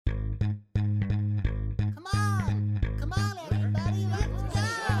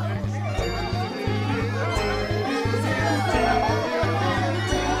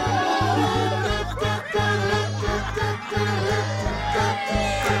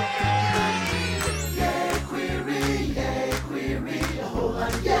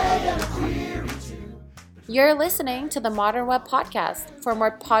You're listening to the Modern Web Podcast. For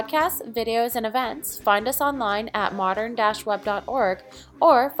more podcasts, videos, and events, find us online at modern-web.org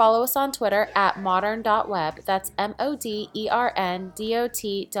or follow us on Twitter at modern.web. That's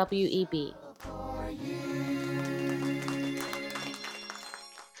MODERNDOTWEB.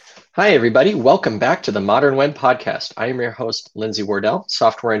 Hi, everybody. Welcome back to the Modern Web Podcast. I am your host, Lindsay Wardell,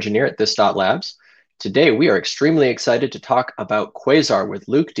 software engineer at This.Labs. Today, we are extremely excited to talk about Quasar with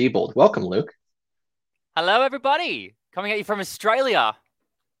Luke Diebold. Welcome, Luke. Hello, everybody. Coming at you from Australia.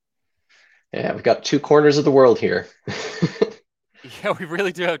 Yeah, we've got two corners of the world here. Yeah, we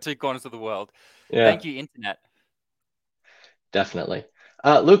really do have two corners of the world. Yeah, Thank you, Internet. definitely.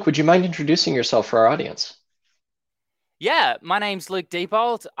 Luke, would you mind introducing yourself for our audience? Yeah, my name's Luke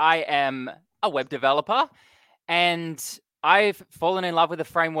Diebold. I am a web developer, and I've fallen in love with a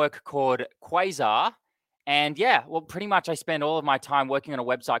framework called Quasar. And yeah, well, pretty much I spend all of my time working on a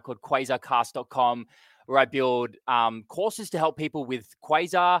website called quasarcast.com, where I build courses to help people with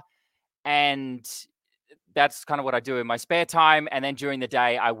Quasar. And that's kind of what I do in my spare time. And then during the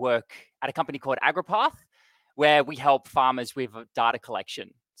day, I work at a company called AgriPath, where we help farmers with data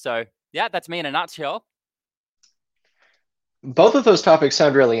collection. So yeah, that's me in a nutshell. Both of those topics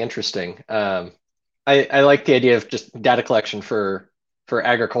sound really interesting. I like the idea of just data collection for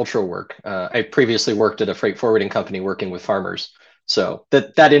agricultural work. I previously worked at a freight forwarding company working with farmers, so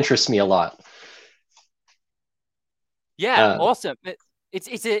that interests me a lot. Yeah, awesome.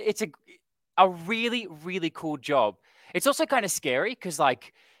 It's a really, really cool job. It's also kind of scary because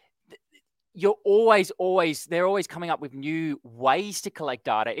like they're always coming up with new ways to collect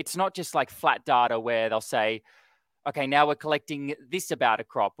data. It's not just like flat data where they'll say, okay, now we're collecting this about a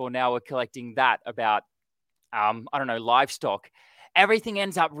crop, or now we're collecting that about, I don't know, livestock. Everything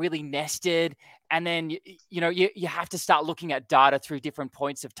ends up really nested. And then, you have to start looking at data through different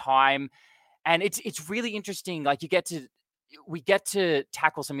points of time. And it's really interesting. Like we get to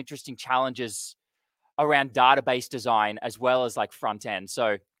tackle some interesting challenges around database design as well as like front end.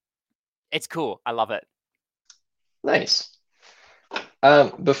 So it's cool. I love it. Nice.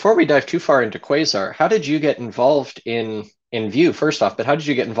 Before we dive too far into Quasar, how did you get involved in Vue first off, but how did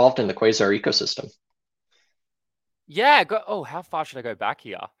you get involved in the Quasar ecosystem? Yeah. How far should I go back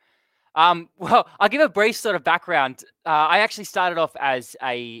here? Well, I'll give a brief sort of background. I actually started off as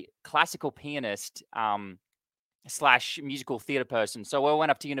a classical pianist slash musical theatre person. So I went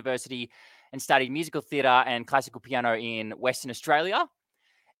up to university and studied musical theatre and classical piano in Western Australia.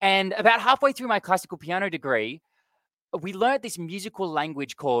 And about halfway through my classical piano degree, we learned this musical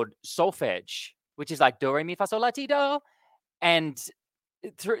language called solfege, which is like do, re, mi, fa, sol, la, ti, do. And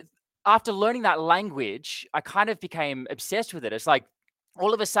after learning that language, I kind of became obsessed with it. It's like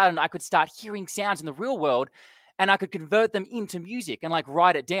all of a sudden I could start hearing sounds in the real world and I could convert them into music and like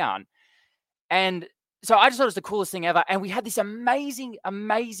write it down. And so I just thought it was the coolest thing ever. And we had this amazing,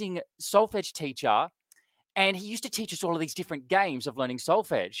 amazing solfege teacher. And he used to teach us all of these different games of learning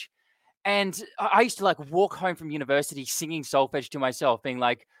solfege. And I used to like walk home from university singing solfege to myself, being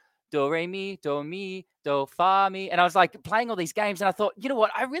like, do, re, mi, do, fa, mi. And I was like playing all these games. And I thought, you know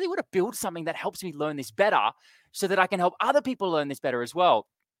what? I really want to build something that helps me learn this better so that I can help other people learn this better as well.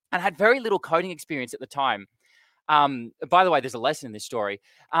 And I had very little coding experience at the time. By the way, there's a lesson in this story.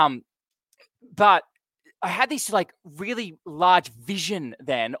 But I had this like really large vision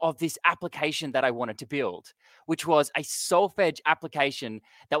then of this application that I wanted to build, which was a solfege application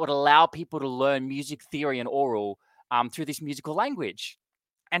that would allow people to learn music theory and oral through this musical language.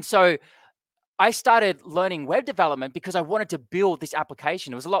 And so I started learning web development because I wanted to build this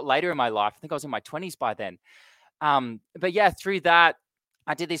application. It was a lot later in my life. I think I was in my 20s by then. But yeah, through that,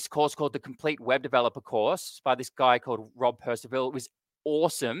 I did this course called the Complete Web Developer course by this guy called Rob Percival. It was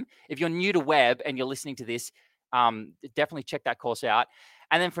awesome. If you're new to web and you're listening to this, definitely check that course out.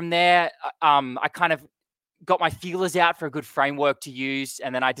 And then from there, I kind of got my feelers out for a good framework to use.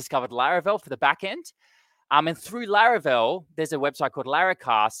 And then I discovered Laravel for the back end. And through Laravel, there's a website called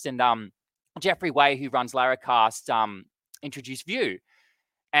Laracast. And Jeffrey Way, who runs Laracast, introduced Vue.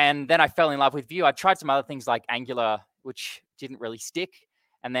 And then I fell in love with Vue. I tried some other things like Angular, which didn't really stick.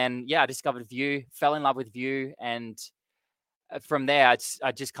 And then, yeah, I discovered Vue, fell in love with Vue. And from there,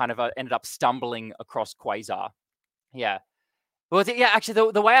 I just kind of ended up stumbling across Quasar. Yeah. Well, yeah,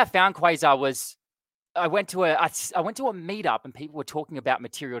 actually, the way I found Quasar was I went to a meetup and people were talking about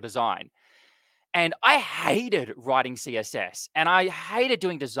material design. And I hated writing CSS and I hated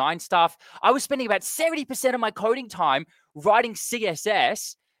doing design stuff. I was spending about 70% of my coding time writing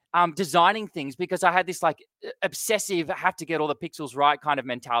CSS, designing things because I had this like obsessive, have to get all the pixels right kind of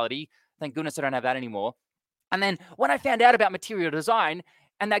mentality. Thank goodness I don't have that anymore. And then when I found out about material design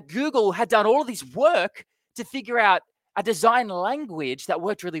and that Google had done all of this work to figure out a design language that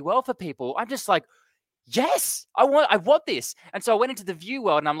worked really well for people. I'm just like, yes, I want this. And so I went into the Vue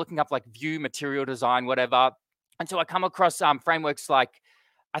world and I'm looking up like Vue material design, whatever. And so I come across frameworks like,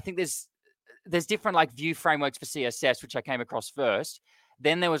 I think there's different like Vue frameworks for CSS, which I came across first.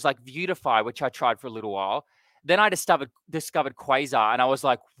 Then there was like Vuetify, which I tried for a little while. Then I discovered Quasar, and I was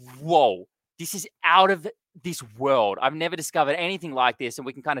like, whoa, this is out of this world. I've never discovered anything like this. And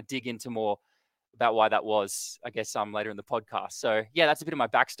we can kind of dig into more about why that was, I guess, later in the podcast. So yeah, that's a bit of my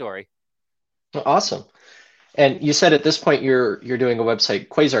backstory. Awesome. And you said at this point you're doing a website,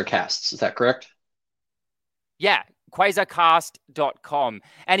 Quasarcasts. Is that correct? Yeah, quasarcast.com.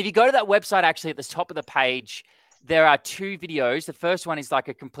 And if you go to that website, actually at the top of the page, there are 2 videos. The first one is like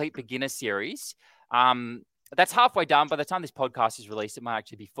a complete beginner series. That's halfway done. By the time this podcast is released, it might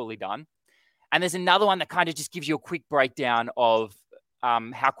actually be fully done. And there's another one that kind of just gives you a quick breakdown of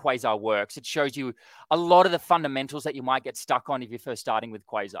how Quasar works. It shows you a lot of the fundamentals that you might get stuck on if you're first starting with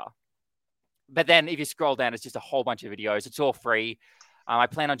Quasar. But then if you scroll down, it's just a whole bunch of videos. It's all free. I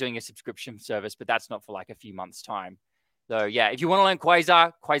plan on doing a subscription service, but that's not for like a few months' time. So yeah, if you want to learn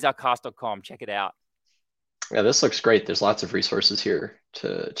Quasar, quasarcast.com, check it out. Yeah, this looks great. There's lots of resources here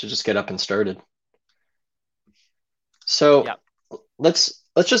to just get up and started. So yep. let's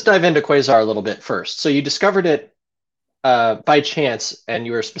just dive into Quasar a little bit first. So you discovered it by chance, and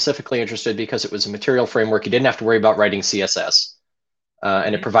you were specifically interested because it was a material framework. You didn't have to worry about writing CSS,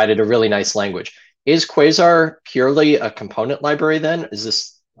 and it provided a really nice language. Is Quasar purely a component library then? Is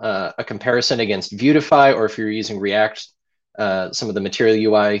this a comparison against Vuetify, or if you're using React, some of the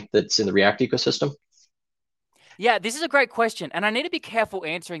material UI that's in the React ecosystem? Yeah, this is a great question. And I need to be careful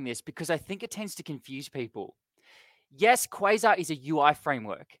answering this because I think it tends to confuse people. Yes, Quasar is a UI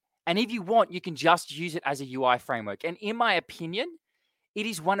framework. And if you want, you can just use it as a UI framework. And in my opinion, it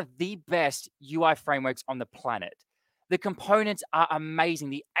is one of the best UI frameworks on the planet. The components are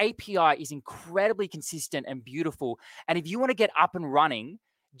amazing. The API is incredibly consistent and beautiful. And if you want to get up and running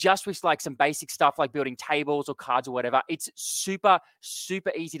just with like some basic stuff like building tables or cards or whatever, it's super,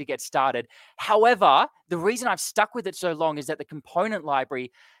 super easy to get started. However, the reason I've stuck with it so long is that the component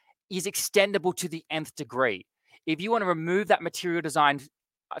library is extendable to the nth degree. If you want to remove that material design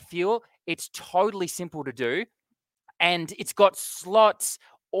feel, it's totally simple to do. And it's got slots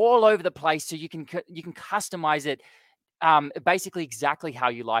all over the place, so you can customize it basically exactly how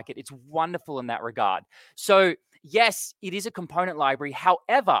you like it. It's wonderful in that regard. So yes, it is a component library.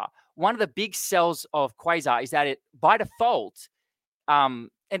 However, one of the big sells of Quasar is that it, by default, and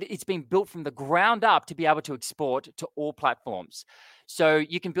it's been built from the ground up to be able to export to all platforms. So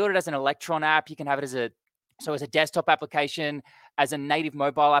you can build it as an Electron app. You can have it as a desktop application, as a native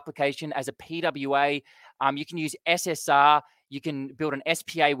mobile application, as a PWA. You can use SSR. You can build an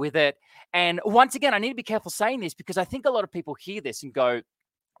SPA with it. And once again, I need to be careful saying this because I think a lot of people hear this and go,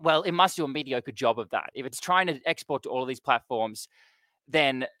 well, it must do a mediocre job of that. If it's trying to export to all of these platforms,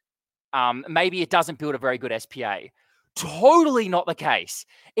 then maybe it doesn't build a very good SPA. Totally not the case.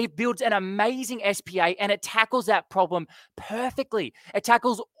 It builds an amazing SPA and it tackles that problem perfectly. It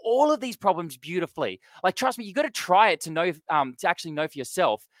tackles all of these problems beautifully. Like, trust me, you got to try it to know, to actually know for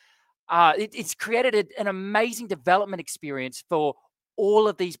yourself. It's created an amazing development experience for all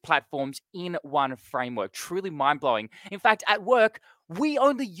of these platforms in one framework. Truly mind-blowing. In fact, at work, we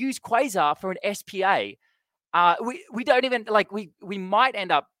only use Quasar for an SPA. We don't even, like, we might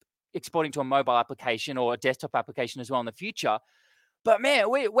end up exporting to a mobile application or a desktop application as well in the future. But man,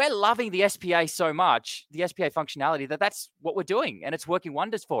 we're loving the SPA so much, the SPA functionality, that's what we're doing, and it's working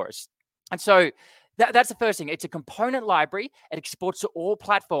wonders for us. And so that's the first thing. It's a component library. It exports to all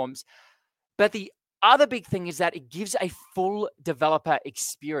platforms. But the other big thing is that it gives a full developer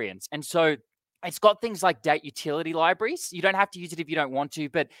experience. And so it's got things like date utility libraries. You don't have to use it if you don't want to,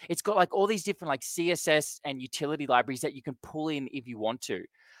 but it's got like all these different like CSS and utility libraries that you can pull in if you want to.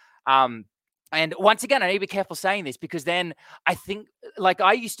 And once again, I need to be careful saying this because then I think, like,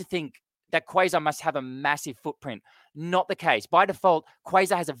 I used to think that Quasar must have a massive footprint. Not the case. By default,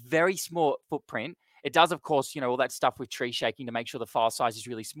 Quasar has a very small footprint. It does, of course, all that stuff with tree shaking to make sure the file size is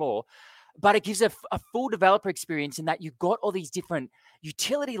really small. But it gives a full developer experience in that you've got all these different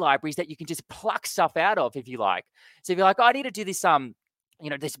utility libraries that you can just pluck stuff out of if you like. So if you're like, I need to do this,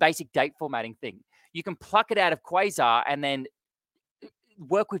 this basic date formatting thing, you can pluck it out of Quasar and then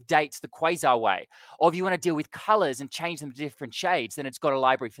work with dates the Quasar way. Or if you want to deal with colors and change them to different shades, then it's got a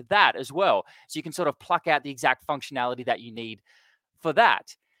library for that as well. So you can sort of pluck out the exact functionality that you need for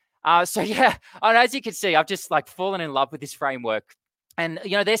that. So yeah, and as you can see, I've just like fallen in love with this framework. And,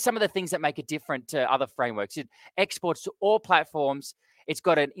 there's some of the things that make it different to other frameworks. It exports to all platforms. It's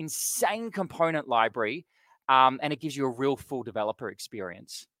got an insane component library. and it gives you a real full developer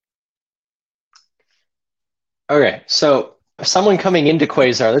experience. Okay, so someone coming into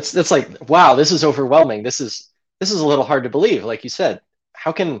Quasar, that's like, wow, this is overwhelming. This is a little hard to believe. Like you said,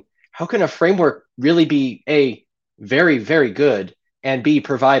 how can a framework really be A, very, very good, and B,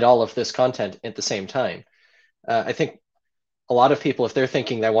 provide all of this content at the same time? I think a lot of people, if they're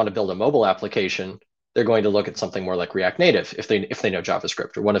thinking they want to build a mobile application, they're going to look at something more like React Native if they know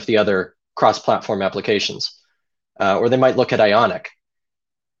JavaScript, or one of the other cross-platform applications, or they might look at Ionic.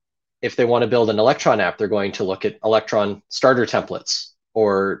 If they want to build an Electron app, they're going to look at Electron starter templates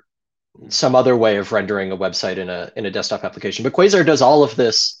or some other way of rendering a website in a desktop application. But Quasar does all of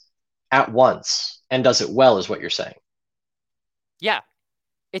this at once and does it well, is what you're saying. Yeah,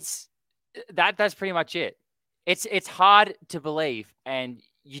 that's pretty much it. It's hard to believe, and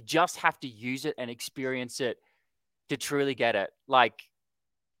you just have to use it and experience it to truly get it. Like,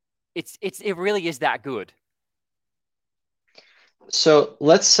 it really is that good. So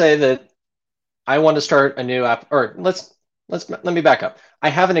let's say that I want to start a new app, or let me back up. I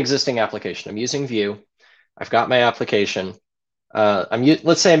have an existing application. I'm using Vue. I've got my application.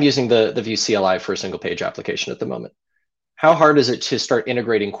 Let's say I'm using the Vue CLI for a single page application at the moment. How hard is it to start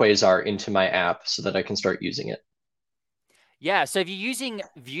integrating Quasar into my app so that I can start using it? Yeah, so if you're using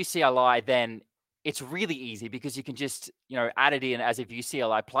Vue CLI, then it's really easy because you can just add it in as a Vue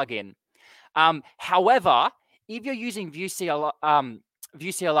CLI plugin. However, if you're using Vue CLI,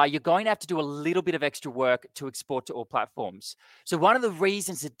 you're going to have to do a little bit of extra work to export to all platforms. So one of the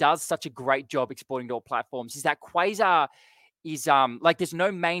reasons it does such a great job exporting to all platforms is that Quasar is there's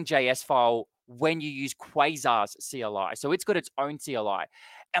no main.js file when you use Quasar's CLI. So it's got its own CLI.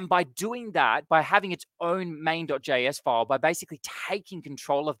 And by doing that, by having its own main.js file, by basically taking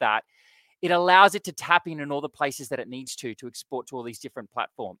control of that, it allows it to tap in all the places that it needs to export to all these different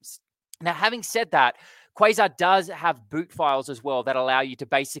platforms. Now, having said that, Quasar does have boot files as well that allow you to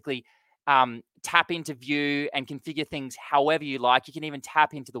basically tap into Vue and configure things however you like. You can even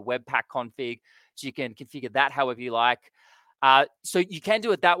tap into the Webpack config, so you can configure that however you like. So you can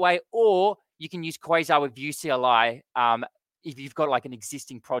do it that way, or you can use Quasar with Vue CLI if you've got like an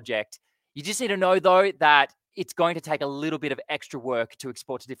existing project. You just need to know, though, that it's going to take a little bit of extra work to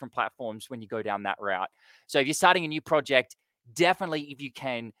export to different platforms when you go down that route. So if you're starting a new project, definitely, if you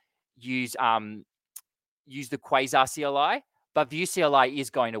can, use the Quasar CLI, but Vue CLI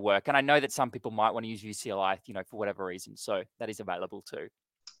is going to work. And I know that some people might want to use Vue CLI, for whatever reason. So that is available too.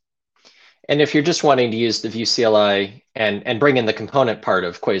 And if you're just wanting to use the Vue CLI and bring in the component part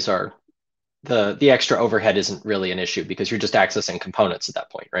of Quasar, the extra overhead isn't really an issue because you're just accessing components at that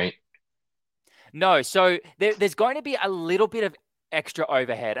point, right? No, so there's going to be a little bit of extra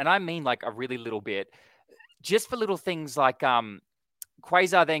overhead, and I mean like a really little bit, just for little things like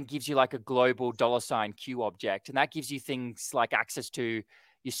Quasar then gives you like a global $Q object, and that gives you things like access to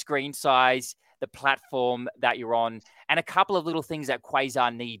your screen size, the platform that you're on, and a couple of little things that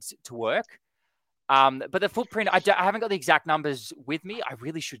Quasar needs to work. But the footprint, I haven't got the exact numbers with me. I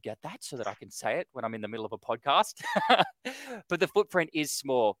really should get that so that I can say it when I'm in the middle of a podcast. But the footprint is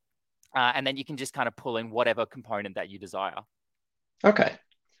small, and then you can just kind of pull in whatever component that you desire. Okay.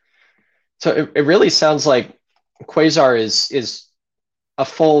 So it really sounds like Quasar is a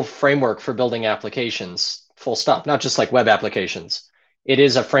full framework for building applications, full stop, not just like web applications. It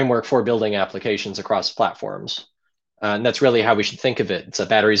is a framework for building applications across platforms. And that's really how we should think of it. It's a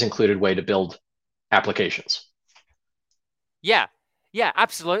batteries included way to build applications. Yeah,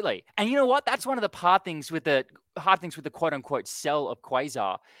 absolutely. And you know what? That's one of the hard things with the quote unquote sell of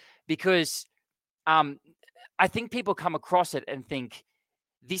Quasar, because I think people come across it and think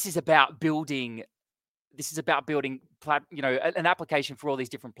this is about building an application for all these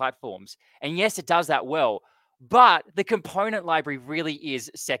different platforms. And yes, it does that well, but the component library really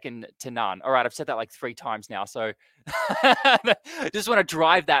is second to none. All right, I've said that like 3 times now, so just want to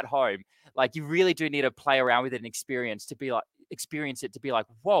drive that home. Like, you really do need to play around with it and experience it to be like,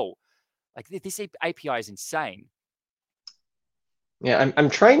 whoa, like this API is insane. Yeah, I'm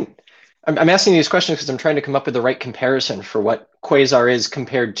asking these questions because I'm trying to come up with the right comparison for what Quasar is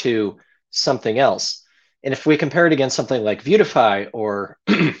compared to something else. And if we compare it against something like Vuetify or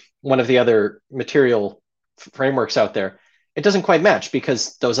one of the other material frameworks out there, it doesn't quite match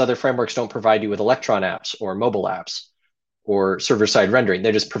because those other frameworks don't provide you with Electron apps or mobile apps or server-side rendering.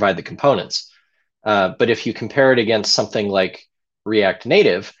 They just provide the components. But if you compare it against something like React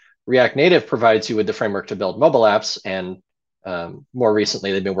Native provides you with the framework to build mobile apps, and more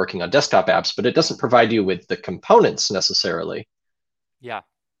recently they've been working on desktop apps, but it doesn't provide you with the components necessarily. Yeah.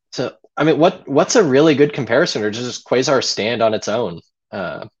 So, I mean, what's a really good comparison, or does Quasar stand on its own?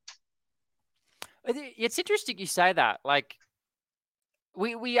 It's interesting you say that. Like,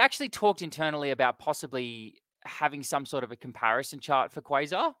 we actually talked internally about possibly having some sort of a comparison chart for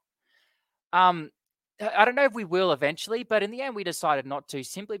Quasar. I don't know if we will eventually, but in the end, we decided not to,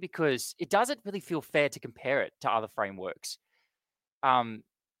 simply because it doesn't really feel fair to compare it to other frameworks. Um,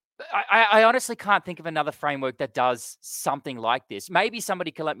 I honestly can't think of another framework that does something like this. Maybe somebody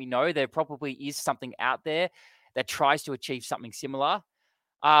can let me know. There probably is something out there that tries to achieve something similar.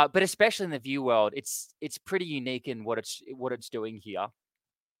 But especially in the Vue world, it's pretty unique in what it's doing here.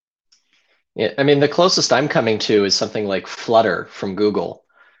 Yeah, I mean, the closest I'm coming to is something like Flutter from Google,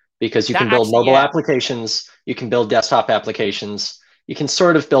 because you That can build actually, mobile yeah, applications, you can build desktop applications, you can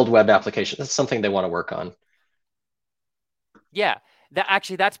sort of build web applications. That's something they want to work on. yeah.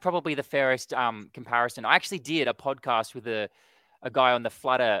 That's probably the fairest comparison. I actually did a podcast with a guy on the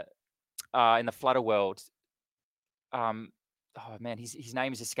Flutter in the Flutter world. Oh man, his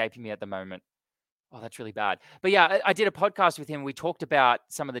name is escaping me at the moment. Oh, that's really bad. But yeah, I did a podcast with him. We talked about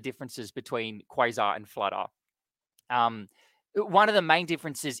some of the differences between Quasar and Flutter. One of the main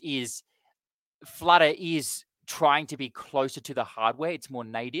differences is Flutter is trying to be closer to the hardware. It's more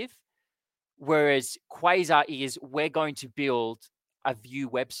native. Whereas Quasar is, we're going to build a Vue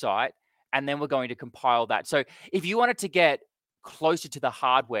website and then we're going to compile that. So if you wanted to get closer to the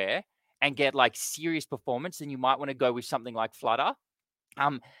hardware and get like serious performance, then you might want to go with something like Flutter.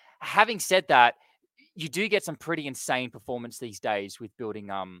 Having said that, you do get some pretty insane performance these days with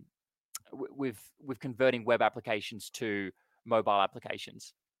building with converting web applications to mobile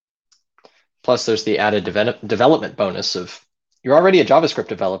applications. Plus, there's the added development bonus of you're already a JavaScript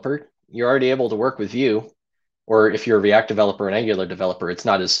developer. You're already able to work with Vue, or if you're a React developer, an Angular developer, it's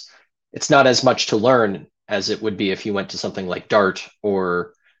not as much to learn as it would be if you went to something like Dart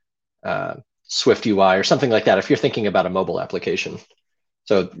or Swift UI or something like that. If you're thinking about a mobile application,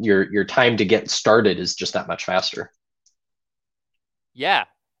 so your time to get started is just that much faster. Yeah,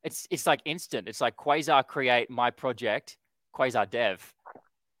 it's like instant. It's like Quasar create my project, Quasar dev.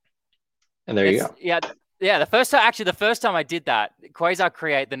 And there you go. Yeah. The first time I did that, Quasar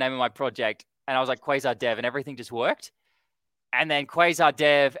create the name of my project, and I was like Quasar dev, and everything just worked. And then Quasar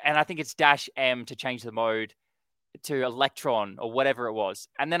dev, and I think it's -M to change the mode to Electron or whatever it was.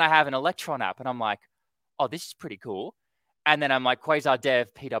 And then I have an Electron app, and I'm like, oh, this is pretty cool. And then I'm like Quasar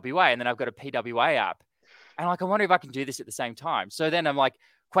dev PWA, and then I've got a PWA app. And I'm like, I wonder if I can do this at the same time. So then I'm like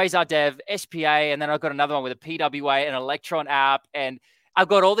Quasar dev SPA, and then I've got another one with a PWA and an Electron app, and I've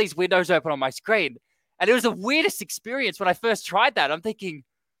got all these windows open on my screen. And it was the weirdest experience when I first tried that. I'm thinking,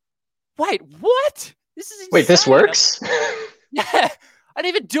 wait, what? This is insane. Wait, this works? Yeah, I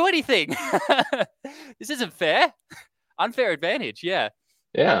didn't even do anything. This isn't fair. Unfair advantage, yeah.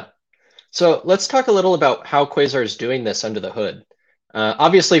 Yeah. So let's talk a little about how Quasar is doing this under the hood.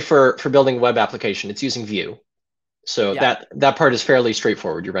 Obviously, for building a web application, it's using Vue. So Yeah. that part is fairly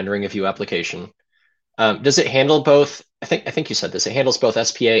straightforward. You're rendering a Vue application. Does it handle both? I think you said this. It handles both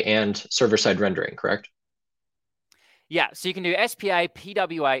SPA and server-side rendering, correct? Yeah, so you can do SPA,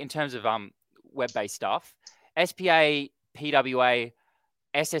 PWA in terms of web-based stuff, SPA, PWA,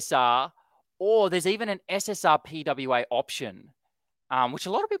 SSR, or there's even an SSR PWA option, which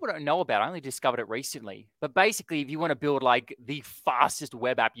a lot of people don't know about. I only discovered it recently. But basically, if you want to build like the fastest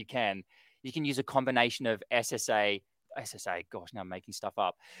web app you can use a combination of SSA, gosh, now I'm making stuff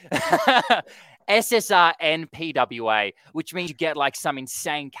up. SSR and PWA, which means you get like some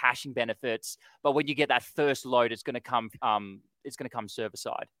insane caching benefits. But when you get that first load, it's going to come server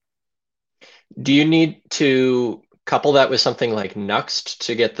side. Do you need to couple that with something like Nuxt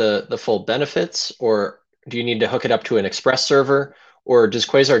to get the full benefits, or do you need to hook it up to an Express server, or does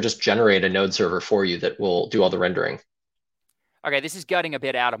Quasar just generate a node server for you that will do all the rendering? Okay, this is getting a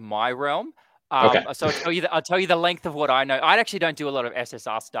bit out of my realm. Okay. So I'll tell you the length of what I know. I actually don't do a lot of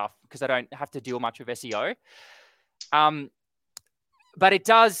SSR stuff because I don't have to deal much with SEO. But it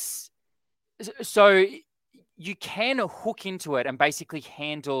does. So you can hook into it and basically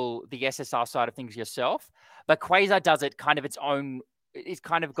handle the SSR side of things yourself. But Quasar does it kind of its own. It's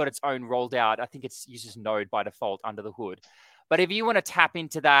kind of got its own rolled out. I think it uses Node by default under the hood. But if you want to tap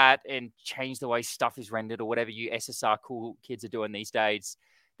into that and change the way stuff is rendered or whatever you SSR cool kids are doing these days,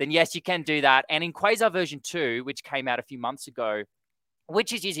 then yes, you can do that. And in Quasar version 2, which came out a few months ago,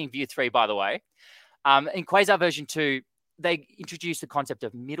 which is using Vue 3, by the way, in Quasar version 2, they introduced the concept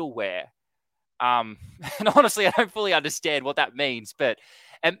of middleware. And honestly, I don't fully understand what that means, but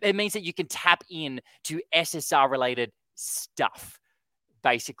it means that you can tap in to SSR-related stuff,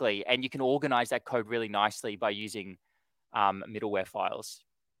 basically, and you can organize that code really nicely by using middleware files.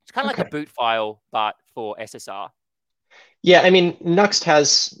 It's kind of like a boot file, but for SSR. Yeah, I mean, Nuxt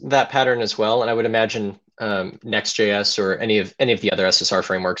has that pattern as well, and I would imagine Next.js or any of the other SSR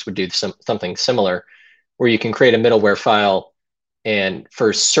frameworks would do something similar, where you can create a middleware file, and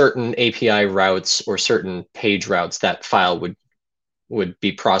for certain API routes or certain page routes, that file would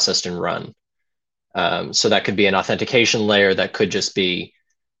be processed and run. So that could be an authentication layer, that could just be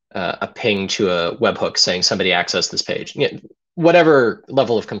a ping to a webhook saying somebody accessed this page. Whatever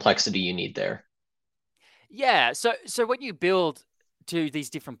level of complexity you need there. Yeah. So when you build to these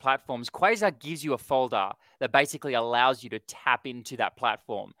different platforms, Quasar gives you a folder that basically allows you to tap into that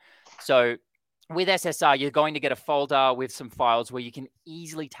platform. So with SSR, you're going to get a folder with some files where you can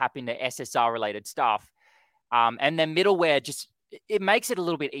easily tap into SSR related stuff. And then middleware it makes it a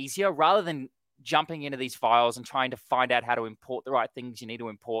little bit easier rather than jumping into these files and trying to find out how to import the right things you need to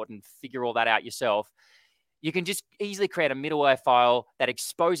import and figure all that out yourself. You can just easily create a middleware file that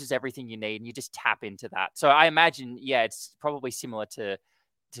exposes everything you need, and you just tap into that. So I imagine, yeah, it's probably similar to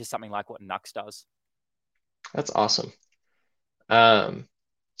something like what Nuxt does. That's awesome.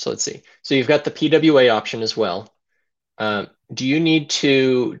 So let's see. So you've got the PWA option as well. Do you need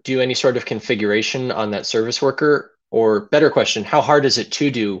to do any sort of configuration on that service worker? Or better question, how hard is it to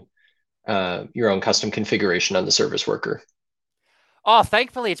do your own custom configuration on the service worker? Oh,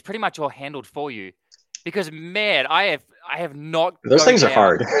 thankfully, it's pretty much all handled for you. Because man, I have not. Those things are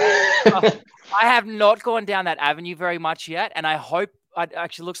hard. I have not gone down that avenue very much yet, and I hope. It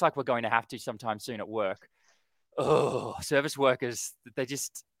actually looks like we're going to have to sometime soon at work. Oh, service workers,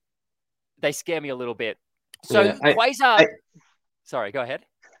 they scare me a little bit. So Yeah, Quasar. Sorry, go ahead.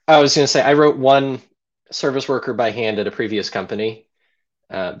 I was going to say I wrote one service worker by hand at a previous company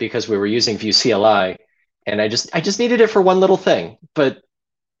because we were using Vue CLI, and I just needed it for one little thing, but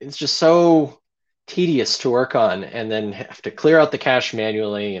it's just so tedious to work on, and then have to clear out the cache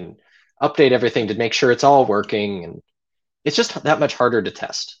manually and update everything to make sure it's all working, and it's just that much harder to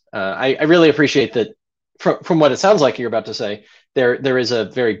test. I really appreciate that. From what it sounds like you're about to say, there is a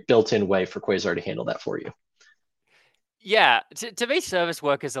very built-in way for Quasar to handle that for you. Yeah, to me, service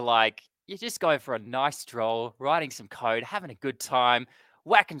workers are like, you're just going for a nice stroll, writing some code, having a good time,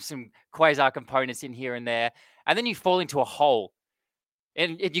 whacking some Quasar components in here and there, and then you fall into a hole.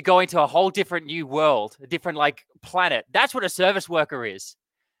 And you go into a whole different new world, a different planet. That's what a service worker is.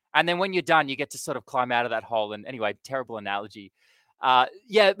 And then when you're done, you get to sort of climb out of that hole. And anyway, terrible analogy.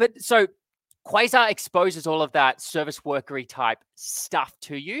 Yeah, but so Quasar exposes all of that service workery type stuff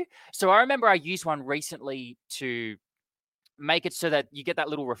to you. So I remember I used one recently to make it so that you get that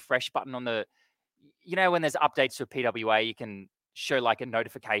little refresh button on the, when there's updates to a PWA, you can show like a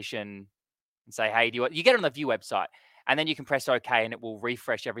notification and say, hey, you get it on the Vue website. And then you can press OK and it will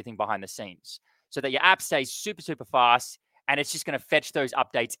refresh everything behind the scenes so that your app stays super, super fast. And it's just going to fetch those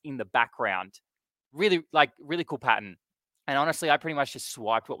updates in the background. Really cool pattern. And honestly, I pretty much just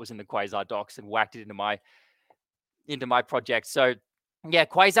swiped what was in the Quasar docs and whacked it into my project. So yeah,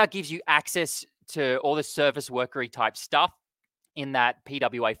 Quasar gives you access to all the service workery type stuff in that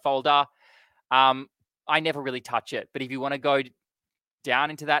PWA folder. I never really touch it, but if you want to go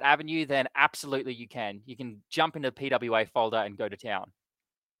down into that avenue, then absolutely you can. You can jump into the PWA folder and go to town.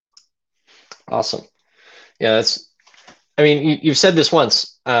 Awesome. Yeah, you've said this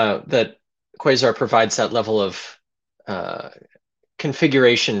once, that Quasar provides that level of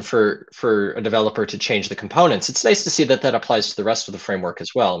configuration for a developer to change the components. It's nice to see that applies to the rest of the framework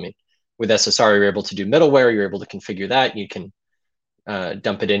as well. I mean, with SSR, you're able to do middleware, you're able to configure that. You can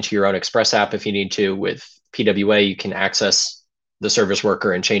dump it into your own Express app if you need to. With PWA, you can access the service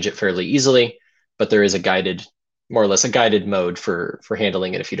worker and change it fairly easily, but there is more or less a guided mode for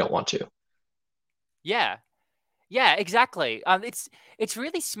handling it if you don't want to. Yeah, exactly. It's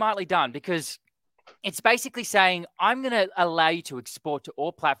really smartly done because it's basically saying, I'm going to allow you to export to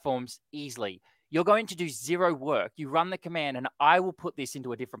all platforms easily. You're going to do zero work. You run the command and I will put this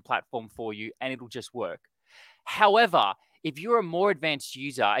into a different platform for you and it'll just work. However, if you're a more advanced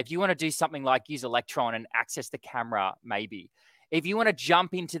user, if you want to do something like use Electron and access the camera, maybe, if you want to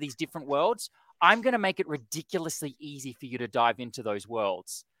jump into these different worlds, I'm going to make it ridiculously easy for you to dive into those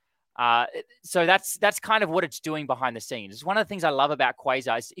worlds. So that's kind of what it's doing behind the scenes. It's one of the things I love about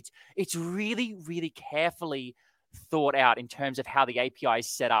Quasar. It's really, really carefully thought out in terms of how the API is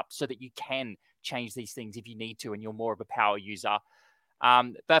set up so that you can change these things if you need to and you're more of a power user.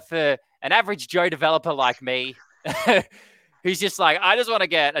 But for an average Joe developer like me, who's just like, I just want to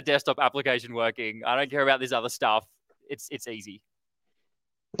get a desktop application working. I don't care about this other stuff. It's easy.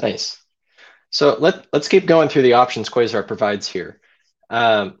 Nice. So let's keep going through the options Quasar provides here.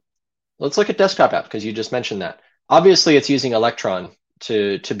 Let's look at desktop app because you just mentioned that. Obviously, it's using Electron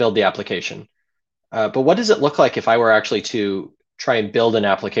to build the application. But what does it look like if I were actually to try and build an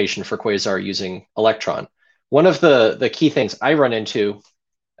application for Quasar using Electron? One of the key things I run into,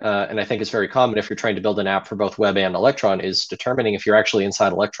 and I think is very common if you're trying to build an app for both web and Electron, is determining if you're actually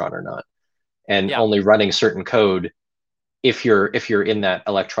inside Electron or not, and only running certain code if you're in that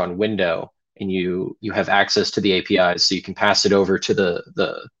Electron window and you have access to the APIs, so you can pass it over to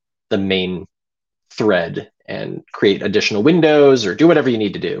the main thread and create additional windows or do whatever you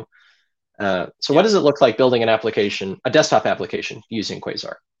need to do. So what does it look like building an application, a desktop application using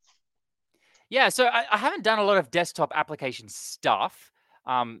Quasar? Yeah, so I haven't done a lot of desktop application stuff.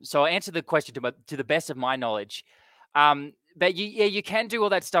 So I'll answer the question to the best of my knowledge. But you can do all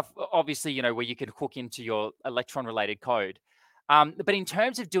that stuff, obviously, where you can hook into your Electron related code. But in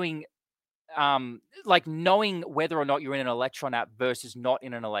terms of doing, like knowing whether or not you're in an Electron app versus not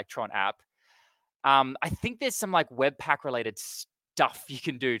in an Electron app, I think there's some like Webpack related stuff you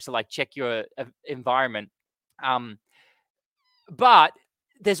can do to like check your environment. But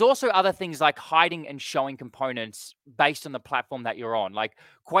there's also other things like hiding and showing components based on the platform that you're on. Like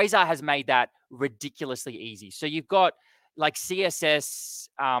Quasar has made that ridiculously easy. So you've got like CSS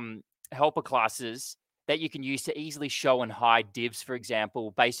helper classes that you can use to easily show and hide divs, for example,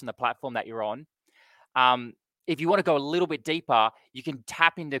 based on the platform that you're on. If you want to go a little bit deeper, you can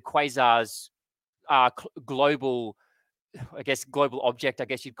tap into Quasar's global object, I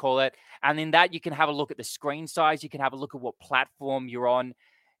guess you'd call it. And in that, you can have a look at the screen size. You can have a look at what platform you're on.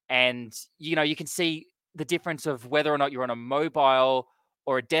 And, you can see the difference of whether or not you're on a mobile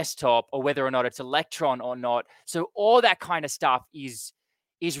or a desktop or whether or not it's Electron or not. So all that kind of stuff is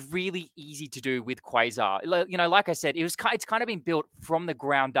really easy to do with Quasar. Like I said, it's kind of been built from the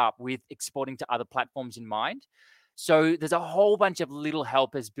ground up with exporting to other platforms in mind. So there's a whole bunch of little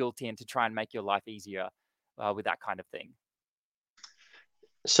helpers built in to try and make your life easier with that kind of thing.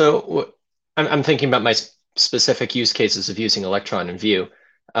 So I'm thinking about my specific use cases of using Electron and Vue.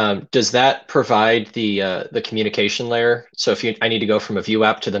 Does that provide the communication layer? So if I need to go from a Vue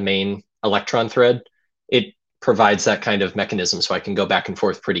app to the main Electron thread, it provides that kind of mechanism so I can go back and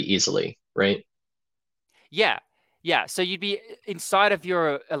forth pretty easily, right? Yeah. So you'd be inside of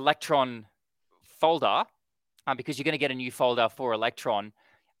your Electron folder because you're going to get a new folder for Electron.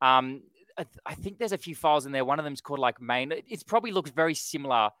 I think there's a few files in there. One of them is called like main. It probably looks very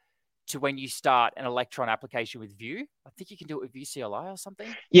similar to when you start an Electron application with Vue. I think you can do it with Vue CLI or something.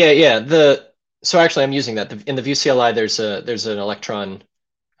 Yeah. So actually, I'm using that in the Vue CLI. There's an Electron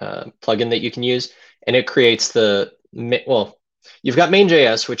plugin that you can use, and it creates you've got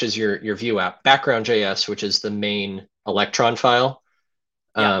main.js, which is your Vue app, background.js, which is the main Electron file,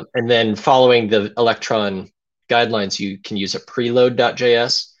 and then following the Electron guidelines, you can use a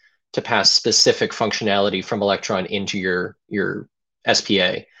preload.js to pass specific functionality from Electron into your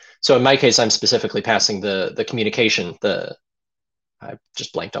SPA. So in my case, I'm specifically passing the communication, I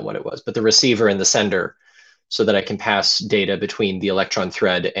just blanked on what it was, but the receiver and the sender, so that I can pass data between the Electron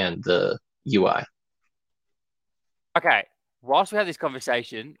thread and the UI. Okay. Whilst we have this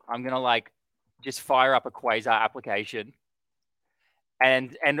conversation, I'm going to just fire up a Quasar application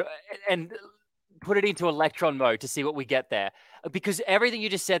and put it into Electron mode to see what we get there. Because everything you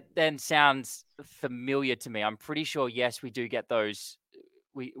just said then sounds familiar to me. I'm pretty sure, yes, we do get those.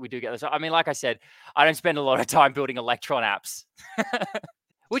 We do get those. I mean, like I said, I don't spend a lot of time building Electron apps,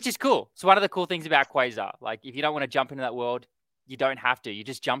 which is cool. So one of the cool things about Quasar, like if you don't want to jump into that world, you don't have to. You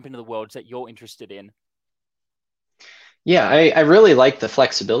just jump into the worlds that you're interested in. Yeah, I really like the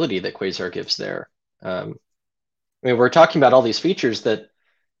flexibility that Quasar gives there. I mean, we're talking about all these features that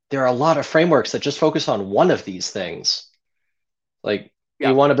there are a lot of frameworks that just focus on one of these things. Like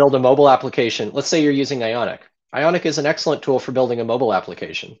you want to build a mobile application. Let's say you're using Ionic. Ionic is an excellent tool for building a mobile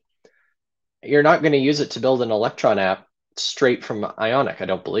application. You're not going to use it to build an Electron app straight from Ionic, I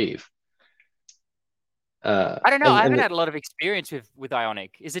don't believe. I don't know. I haven't had a lot of experience with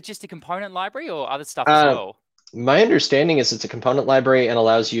Ionic. Is it just a component library or other stuff as well? My understanding is it's a component library and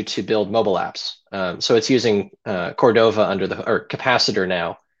allows you to build mobile apps. So it's using Cordova or Capacitor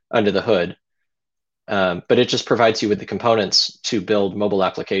now under the hood. But it just provides you with the components to build mobile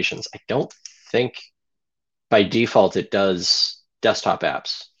applications. I don't think by default it does desktop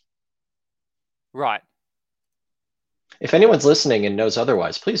apps. Right. If anyone's listening and knows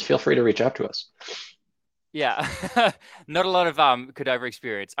otherwise, please feel free to reach out to us. Yeah, not a lot of Cordova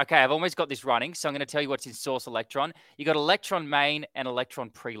experience. Okay, I've almost got this running, so I'm going to tell you what's in source Electron. You got Electron main and Electron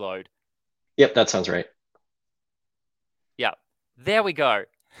preload. Yep, that sounds right. Yeah, there we go.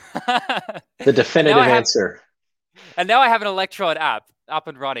 The definitive answer. And now I have an Electron app up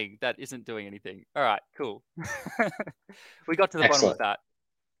and running that isn't doing anything. All right, cool. We got to the bottom of that.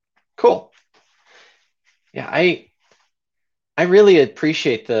 Cool. Yeah, I really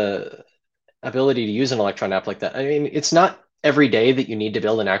appreciate the ability to use an Electron app like that. I mean, it's not every day that you need to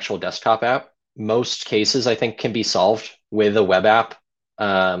build an actual desktop app. Most cases, I think, can be solved with a web app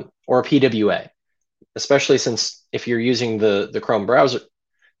or a PWA, especially since if you're using the Chrome browser,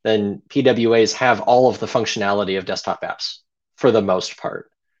 then PWAs have all of the functionality of desktop apps for the most part.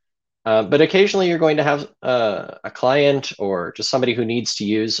 But occasionally you're going to have a client or just somebody who needs to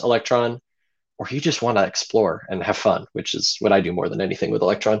use Electron, or you just want to explore and have fun, which is what I do more than anything with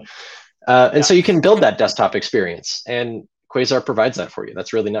Electron. And so you can build that desktop experience, and Quasar provides that for you.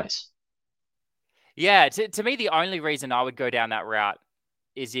 That's really nice. Yeah, to me, the only reason I would go down that route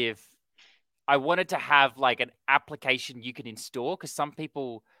is if I wanted to have like an application you could install, because some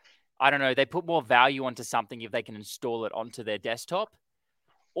people, I don't know, they put more value onto something if they can install it onto their desktop,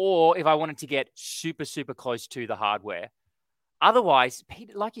 or if I wanted to get super, super close to the hardware. Otherwise,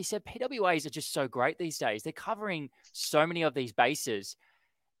 like you said, PWAs are just so great these days. They're covering so many of these bases.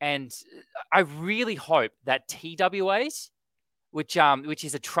 And I really hope that TWAs, which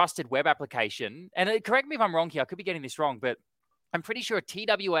is a trusted web application, and correct me if I'm wrong here, I could be getting this wrong, but I'm pretty sure a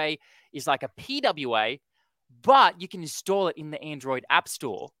TWA is like a PWA, but you can install it in the Android App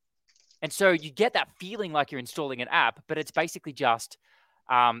Store. And so you get that feeling like you're installing an app, but it's basically just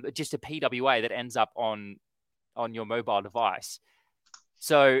a PWA that ends up on your mobile device.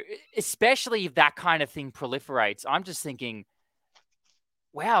 So especially if that kind of thing proliferates, I'm just thinking,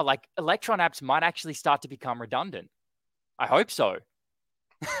 wow, like Electron apps might actually start to become redundant. I hope so.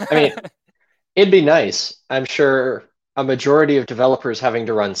 I mean, it'd be nice. I'm sure a majority of developers having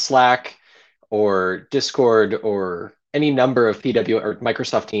to run Slack or Discord or any number of PW or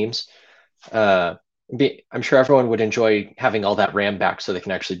Microsoft Teams. I'm sure everyone would enjoy having all that RAM back so they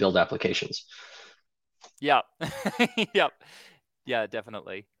can actually build applications. Yep. Yep. Yeah,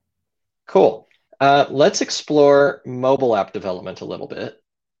 definitely. Cool. Let's explore mobile app development a little bit.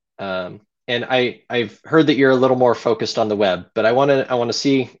 And I've heard that you're a little more focused on the web, but I want to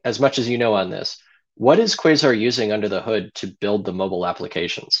see as much as you know on this. What is Quasar using under the hood to build the mobile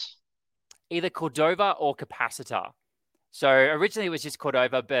applications? Either Cordova or Capacitor. So originally it was just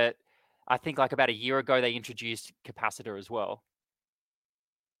Cordova, but I think like about a year ago they introduced Capacitor as well.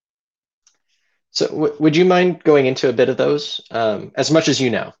 So would you mind going into a bit of those, as much as you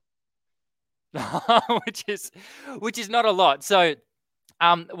know? which is not a lot. So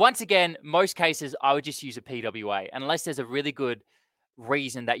once again, most cases I would just use a PWA unless there's a really good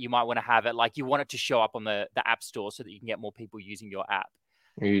reason that you might want to have it, like you want it to show up on the App Store so that you can get more people using your app.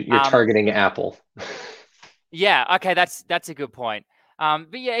 You're targeting Apple. Yeah, okay, that's a good point. But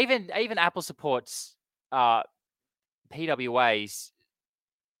yeah, even Apple supports PWAs,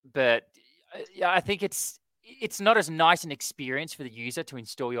 but I think it's not as nice an experience for the user to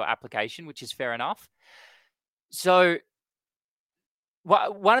install your application, which is fair enough. So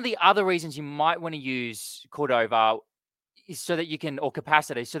one of the other reasons you might want to use Cordova is so that you can, or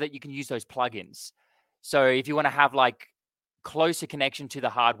Capacitor, so that you can use those plugins. So if you want to have like closer connection to the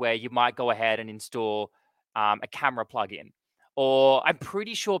hardware, you might go ahead and install a camera plugin. Or I'm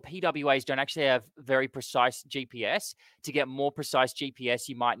pretty sure PWAs don't actually have very precise GPS. To get more precise GPS,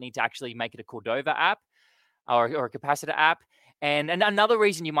 you might need to actually make it a Cordova app or a Capacitor app. And another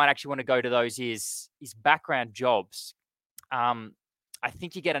reason you might actually want to go to those is background jobs. I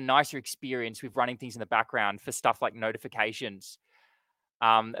think you get a nicer experience with running things in the background for stuff like notifications.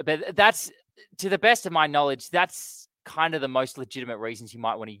 But that's, to the best of my knowledge, that's kind of the most legitimate reasons you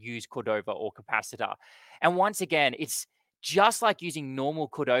might want to use Cordova or Capacitor. And once again, it's just like using normal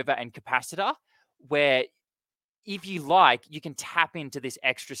Cordova and Capacitor, where if you like, you can tap into this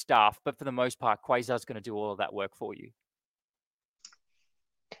extra stuff. But for the most part, Quasar is going to do all of that work for you.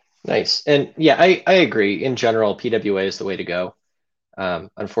 Nice. And yeah, I agree. In general, PWA is the way to go.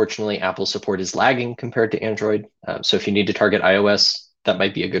 Unfortunately, Apple support is lagging compared to Android. So if you need to target iOS, that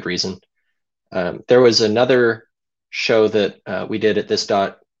might be a good reason. There was another show that we did at this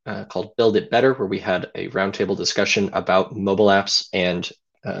dot called Build It Better, where we had a roundtable discussion about mobile apps and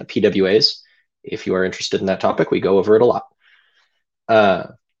PWAs. If you are interested in that topic, we go over it a lot.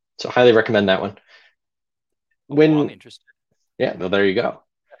 So highly recommend that one. I'm interested. Yeah, well, there you go.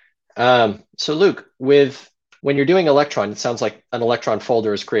 So Luke, when you're doing Electron, it sounds like an Electron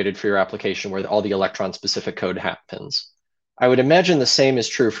folder is created for your application where all the Electron specific code happens. I would imagine the same is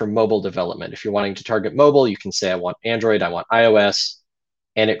true for mobile development. If you're wanting to target mobile, you can say, I want Android, I want iOS,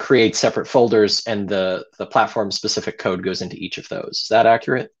 and it creates separate folders, and the platform specific code goes into each of those. Is that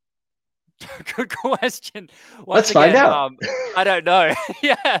accurate? Good question. Let's find out. I don't know.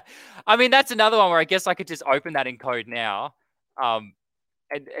 Yeah. I mean, that's another one where I guess I could just open that in code now.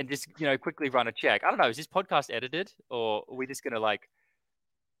 and just quickly run a check. I don't know. Is this podcast edited, or are we just gonna like?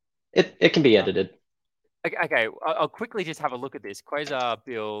 It can be edited. Okay, I'll quickly just have a look at this Quasar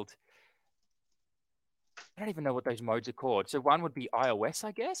build. I don't even know what those modes are called. So one would be iOS,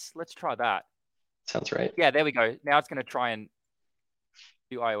 I guess. Let's try that. Sounds right. Yeah, there we go. Now it's going to try and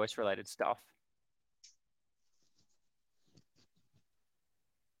do iOS related stuff.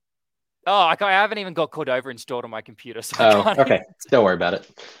 Oh, I haven't even got Cordova installed on my computer. So okay. Don't worry about it.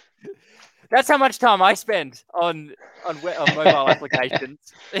 That's how much time I spend on mobile applications.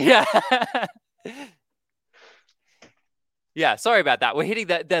 Yeah. Yeah, sorry about that. We're hitting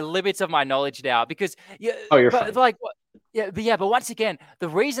the limits of my knowledge now because you're fine. But once again, the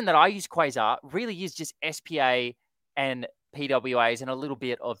reason that I use Quasar really is just SPA and PWAs and a little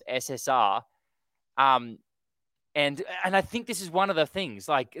bit of SSR. And I think this is one of the things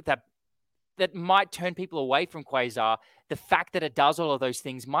like that might turn people away from Quasar. The fact that it does all of those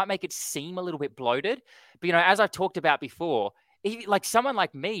things might make it seem a little bit bloated. But, as I've talked about before, like someone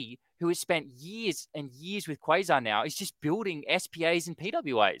like me who has spent years and years with Quasar now is just building SPAs and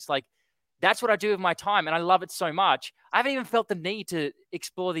PWAs. Like that's what I do with my time. And I love it so much. I haven't even felt the need to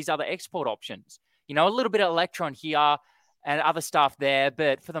explore these other export options, a little bit of Electron here and other stuff there.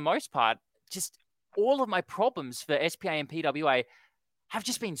 But for the most part, just all of my problems for SPA and PWA have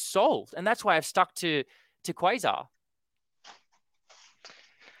just been solved. And that's why I've stuck to Quasar.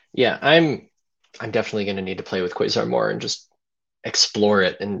 Yeah, I'm definitely going to need to play with Quasar more and just explore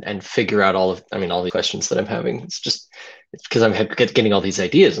it and figure out all the questions that I'm having. It's because I'm getting all these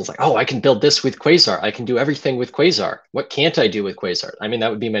ideas. It's like, oh, I can build this with Quasar. I can do everything with Quasar. What can't I do with Quasar? That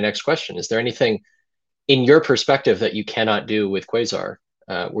would be my next question. Is there anything in your perspective that you cannot do with Quasar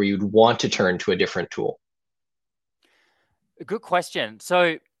where you'd want to turn to a different tool? Good question.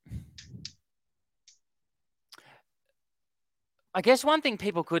 So I guess one thing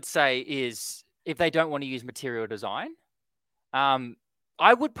people could say is if they don't want to use material design,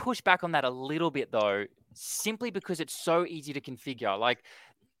 I would push back on that a little bit though, simply because it's so easy to configure. Like,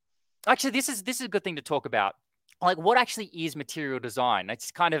 actually, this is a good thing to talk about. Like, what actually is material design?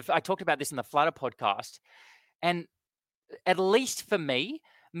 It's I talked about this in the Flutter podcast, and at least for me,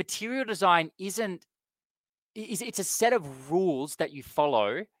 material design it's a set of rules that you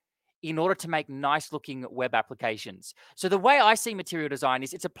follow in order to make nice looking web applications. So the way I see material design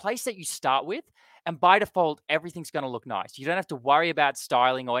is it's a place that you start with, and by default, everything's going to look nice. You don't have to worry about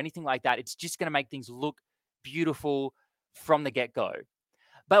styling or anything like that. It's just going to make things look beautiful from the get-go.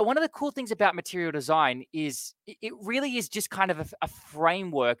 But one of the cool things about material design is it really is just kind of a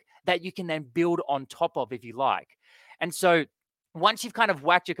framework that you can then build on top of if you like. And so once you've kind of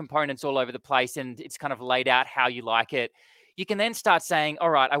whacked your components all over the place and it's kind of laid out how you like it, you can then start saying, all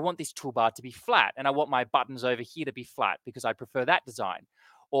right, I want this toolbar to be flat and I want my buttons over here to be flat because I prefer that design.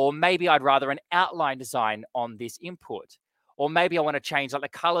 Or maybe I'd rather an outline design on this input. Or maybe I want to change like the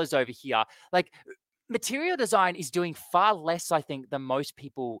colors over here. Like material design is doing far less, I think, than most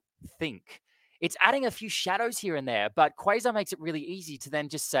people think. It's adding a few shadows here and there, but Quasar makes it really easy to then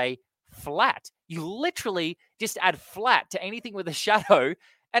just say flat. You literally just add flat to anything with a shadow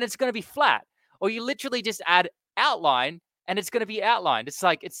and it's going to be flat. Or you literally just add outline and it's going to be outlined. It's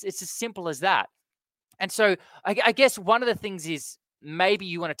like, it's as simple as that. And so I guess one of the things is maybe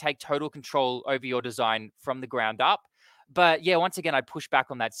you want to take total control over your design from the ground up. But yeah, once again, I push back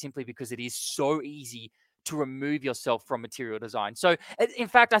on that simply because it is so easy to remove yourself from material design. So in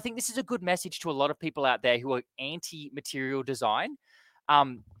fact, I think this is a good message to a lot of people out there who are anti-material design.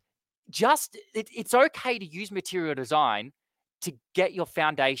 It's okay to use material design to get your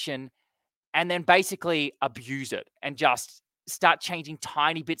foundation and then basically abuse it and just start changing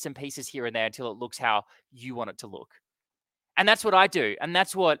tiny bits and pieces here and there until it looks how you want it to look. And that's what I do. And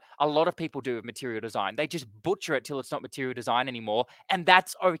that's what a lot of people do with material design. They just butcher it till it's not material design anymore. And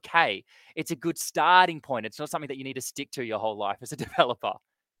that's okay. It's a good starting point. It's not something that you need to stick to your whole life as a developer.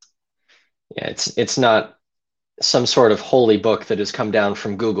 Yeah, it's not some sort of holy book that has come down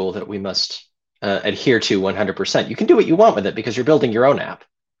from Google that we must adhere to 100%. You can do what you want with it because you're building your own app.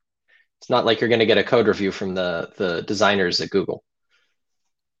 It's not like you're going to get a code review from the designers at Google.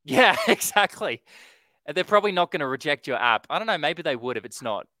 Yeah, exactly. And they're probably not going to reject your app. I don't know. Maybe they would if it's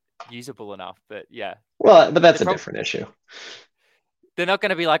not usable enough. But yeah. Well, but that's a different issue. They're not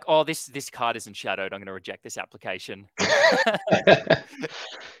going to be like, oh, this card isn't shadowed. I'm going to reject this application.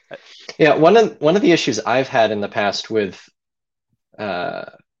 Yeah, one of the issues I've had in the past with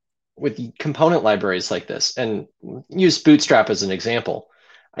component libraries like this, and use Bootstrap as an example.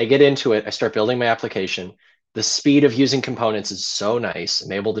 I get into it, I start building my application. The speed of using components is so nice.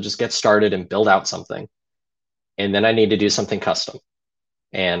 I'm able to just get started and build out something. And then I need to do something custom.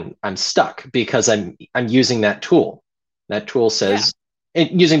 and I'm stuck because I'm using that tool. That tool Yeah. says,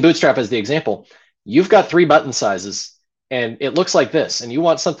 using Bootstrap as the example, you've got 3 button sizes and it looks like this, and you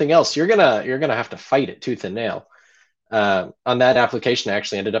want something else, you're gonna have to fight it tooth and nail. On that application, I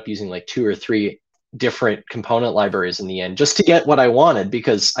actually ended up using like 2 or 3 different component libraries in the end just to get what I wanted,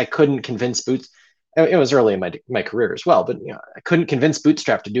 because I couldn't convince It was early in my career as well, but I couldn't convince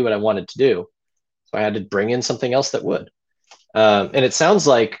Bootstrap to do what I wanted to do, so I had to bring in something else that would. And it sounds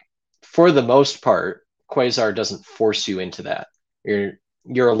like, for the most part, Quasar doesn't force you into that.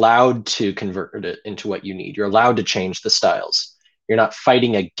 You're allowed to convert it into what you need. You're allowed to change the styles. You're not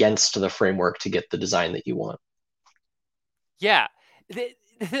fighting against the framework to get the design that you want. Yeah.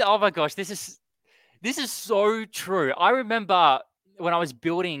 Oh my gosh, this is so true. I remember when I was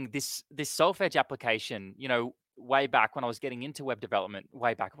building this Solfège application, way back when I was getting into web development,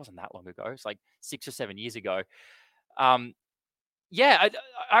 way back, it wasn't that long ago. It's like 6 or 7 years ago. Yeah,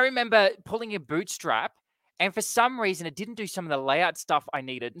 I remember pulling in Bootstrap, and for some reason it didn't do some of the layout stuff I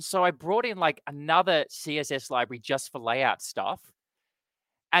needed. And so I brought in like another CSS library just for layout stuff.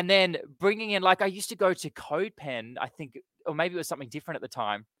 And then bringing in, like, I used to go to CodePen, I think, or maybe it was something different at the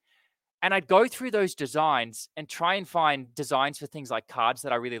time. And I'd go through those designs and try and find designs for things like cards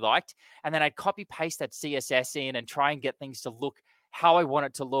that I really liked. And then I'd copy paste that CSS in and try and get things to look how I want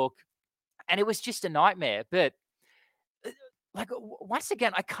it to look. And it was just a nightmare. But like, once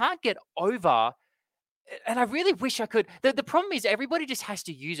again, I can't get over, and I really wish I could. The problem is everybody just has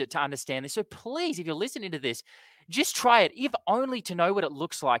to use it to understand this. So please, if you're listening to this, just try it, if only to know what it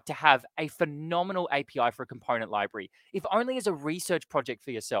looks like to have a phenomenal API for a component library, if only as a research project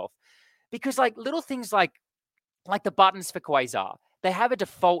for yourself. Because like little things like the buttons for Quasar, they have a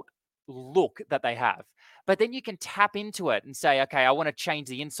default look that they have. But then you can tap into it and say, okay, I want to change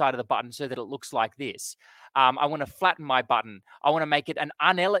the inside of the button so that it looks like this. I want to flatten my button. I want to make it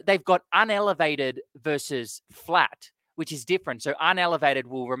they've got unelevated versus flat, which is different. So unelevated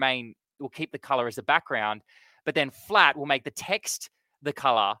will keep the color as the background, but then flat will make the text the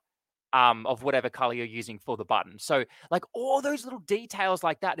color of whatever color you're using for the button. So like all those little details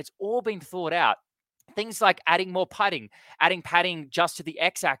like that, it's all been thought out. Things like adding more padding, adding padding just to the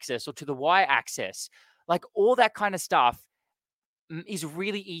x-axis or to the y-axis, like all that kind of stuff is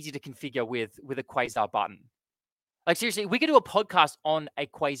really easy to configure with a Quasar button. Like seriously, we could do a podcast on a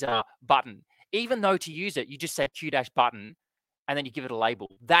Quasar button, even though to use it, you just say Q-button and then you give it a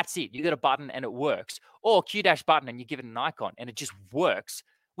label. That's it. You get a button and it works. Or Q-button and you give it an icon and it just works.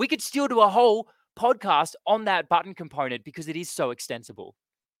 We could still do a whole podcast on that button component because it is so extensible.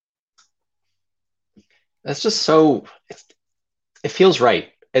 That's just it feels right.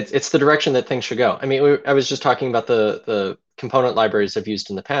 It's the direction that things should go. I mean, I was just talking about the component libraries I've used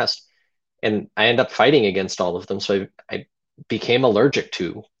in the past, and I end up fighting against all of them. So I became allergic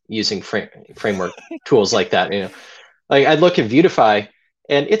to using framework tools like that. Like I'd look at Vuetify,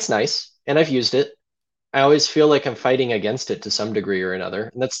 and it's nice, and I've used it. I always feel like I'm fighting against it to some degree or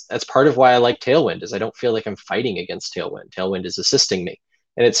another, and that's part of why I like Tailwind. Is I don't feel like I'm fighting against Tailwind. Tailwind is assisting me.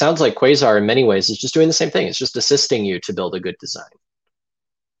 And it sounds like Quasar in many ways is just doing the same thing. It's just assisting you to build a good design.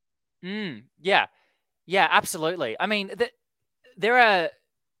 Yeah, absolutely. I mean, there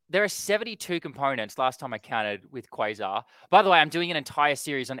are 72 components last time I counted with Quasar. By the way, I'm doing an entire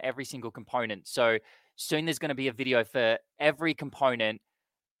series on every single component. So soon there's going to be a video for every component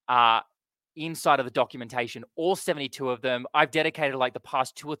inside of the documentation, all 72 of them. I've dedicated like the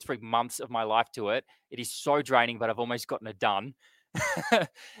past 2 or 3 months of my life to it. It is so draining, but I've almost gotten it done.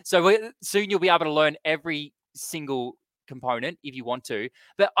 So soon you'll be able to learn every single component if you want to.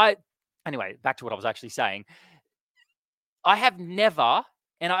 But anyway, back to what I was actually saying. I have never,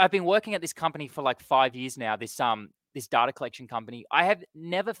 and I've been working at this company for like 5 years now, this data collection company. I have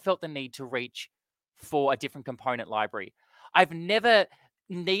never felt the need to reach for a different component library. I've never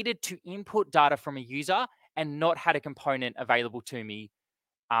needed to input data from a user and not had a component available to me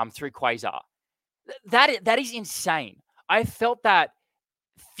through Quasar. That is insane. I felt that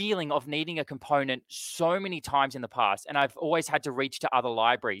feeling of needing a component so many times in the past, and I've always had to reach to other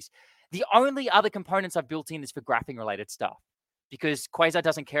libraries. The only other components I've built in is for graphing related stuff, because Quasar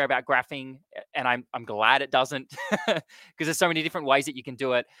doesn't care about graphing, and I'm glad it doesn't, because there's so many different ways that you can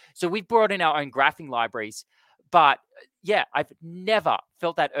do it. So we've brought in our own graphing libraries, but yeah, I've never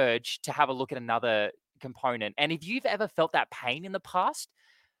felt that urge to have a look at another component. And if you've ever felt that pain in the past,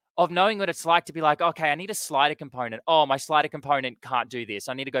 of knowing what it's like to be like, okay, I need a slider component. Oh, my slider component can't do this.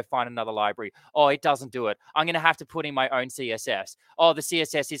 I need to go find another library. Oh, it doesn't do it. I'm going to have to put in my own CSS. Oh, the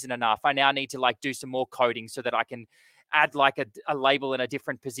CSS isn't enough. I now need to like do some more coding so that I can add like a label in a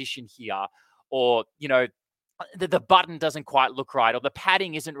different position here. Or, the button doesn't quite look right, or the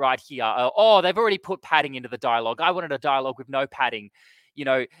padding isn't right here. Oh, they've already put padding into the dialogue. I wanted a dialogue with no padding,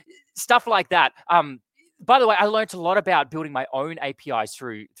 stuff like that. By the way, I learned a lot about building my own APIs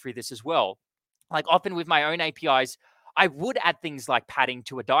through this as well. Like often with my own APIs, I would add things like padding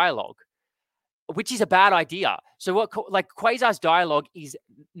to a dialogue, which is a bad idea. So Quasar's dialogue is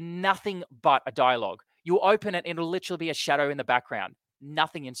nothing but a dialogue. You open it, it'll literally be a shadow in the background,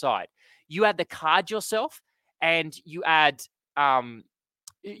 nothing inside. You add the card yourself, and you add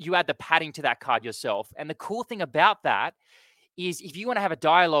the padding to that card yourself. And the cool thing about that is if you want to have a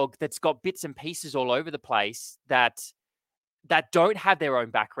dialogue that's got bits and pieces all over the place that don't have their own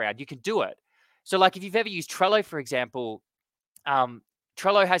background, you can do it. So like if you've ever used Trello, for example,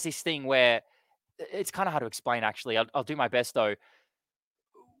 Trello has this thing where it's kind of hard to explain, actually. I'll do my best, though,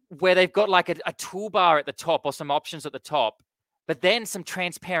 where they've got like a toolbar at the top or some options at the top, but then some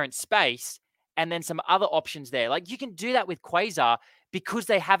transparent space and then some other options there. Like you can do that with Quasar because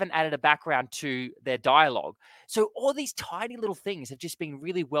they haven't added a background to their dialogue. So all these tiny little things have just been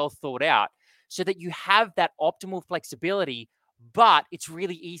really well thought out so that you have that optimal flexibility, but it's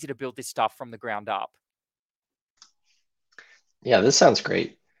really easy to build this stuff from the ground up. Yeah, this sounds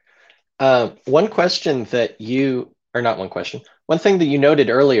great. One question that you, or not one question, one thing that you noted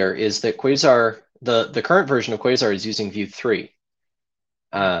earlier is that Quasar, the current version of Quasar is using Vue 3,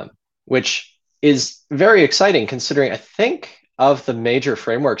 which is very exciting considering I think of the major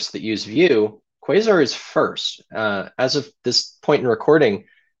frameworks that use Vue, Quasar is first. As of this point in recording,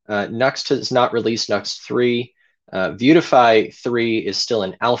 Nuxt has not released Nuxt 3. Vuetify 3 is still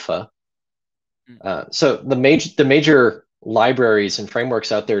in alpha. So the major libraries and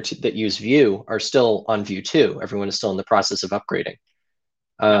frameworks out there that use Vue are still on Vue 2. Everyone is still in the process of upgrading.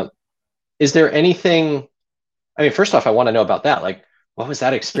 Is there anything, I mean, first off, I want to know about that. Like, what was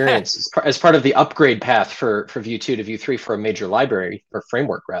that experience as part of the upgrade path for Vue 2 to Vue 3 for a major library or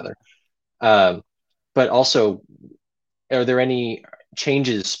framework rather? But also, are there any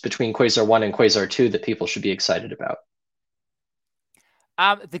changes between Quasar 1 and Quasar 2 that people should be excited about?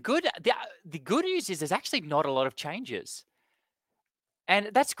 The good news is there's actually not a lot of changes.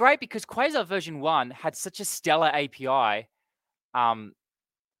 And that's great because Quasar version 1 had such a stellar API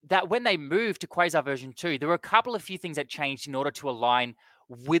that when they moved to Quasar version 2, there were a couple of few things that changed in order to align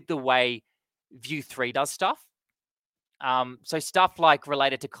with the way Vue 3 does stuff. So stuff like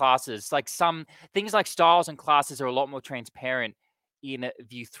related to classes, like some things like styles and classes are a lot more transparent in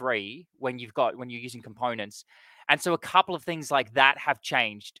Vue 3 when you're using components. And so a couple of things like that have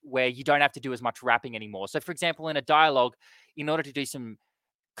changed where you don't have to do as much wrapping anymore. So for example, in a dialogue, in order to do some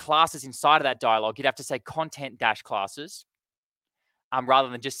classes inside of that dialogue, you'd have to say content-classes rather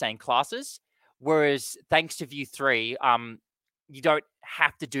than just saying classes. Whereas thanks to Vue 3, you don't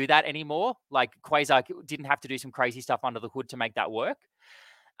have to do that anymore. Like Quasar didn't have to do some crazy stuff under the hood to make that work.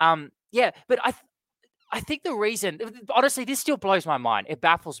 But I think the reason, honestly, this still blows my mind. It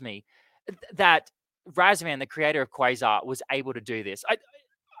baffles me that Razvan, the creator of Quasar, was able to do this.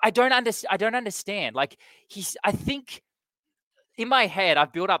 I don't understand. Like I think in my head,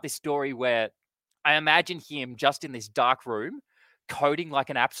 I've built up this story where I imagine him just in this dark room coding like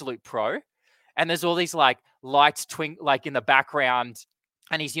an absolute pro. And there's all these like lights like in the background,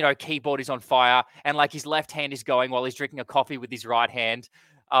 and his, keyboard is on fire, and like his left hand is going while he's drinking a coffee with his right hand.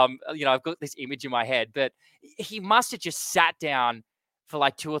 I've got this image in my head, but he must have just sat down for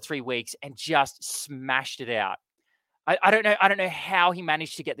like 2 or 3 weeks and just smashed it out. I don't know how he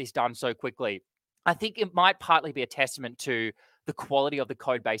managed to get this done so quickly. I think it might partly be a testament to the quality of the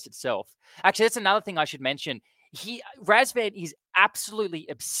code base itself. Actually, that's another thing I should mention. Razvan is absolutely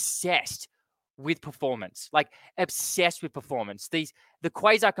obsessed with performance, like obsessed with performance. The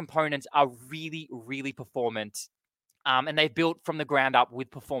Quasar components are really, really performant, and they're built from the ground up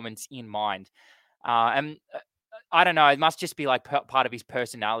with performance in mind. And I don't know, it must just be like part of his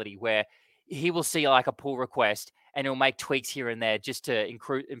personality where he will see like a pull request and he'll make tweaks here and there just to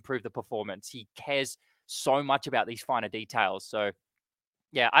improve the performance. He cares so much about these finer details. So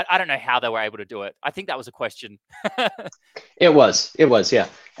yeah, I don't know how they were able to do it. I think that was a question. It was, yeah.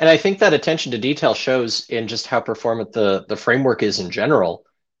 And I think that attention to detail shows in just how performant the framework is in general,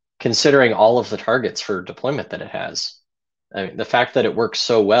 considering all of the targets for deployment that it has. I mean, the fact that it works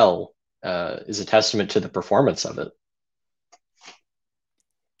so well is a testament to the performance of it.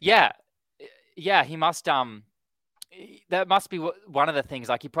 Yeah, he must. That must be one of the things.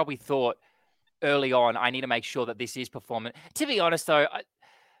 Like he probably thought early on, I need to make sure that this is performant. To be honest, though,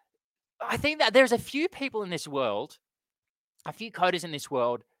 I think that there's a few people in this world, a few coders in this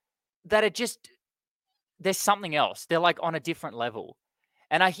world that are just, there's something else. They're like on a different level.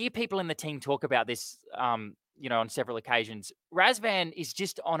 And I hear people in the team talk about this, on several occasions. Razvan is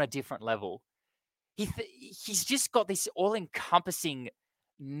just on a different level. He's just got this all-encompassing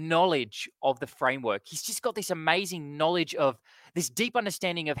knowledge of the framework. He's just got this amazing knowledge of this deep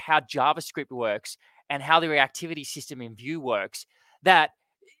understanding of how JavaScript works and how the reactivity system in Vue works, that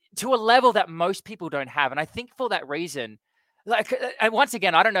to a level that most people don't have. And I think for that reason, like, and once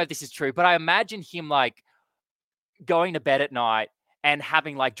again, I don't know if this is true, but I imagine him like going to bed at night and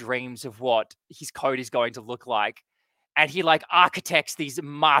having like dreams of what his code is going to look like. And he like architects these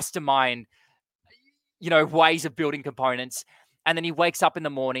mastermind, ways of building components. And then he wakes up in the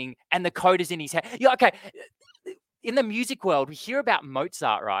morning and the code is in his head. Yeah, okay. In the music world, we hear about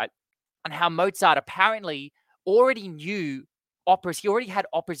Mozart, right? And how Mozart apparently already knew operas. He already had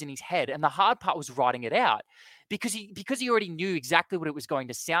operas in his head. And the hard part was writing it out because he already knew exactly what it was going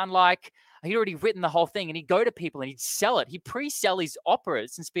to sound like. He'd already written the whole thing, and he'd go to people and he'd sell it. He'd pre-sell his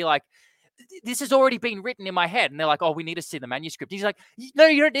operas and be like, this has already been written in my head. And they're like, oh, we need to see the manuscript. He's like, no,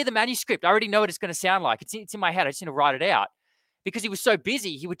 you don't need the manuscript. I already know what it's going to sound like. It's in my head. I just need to write it out. Because he was so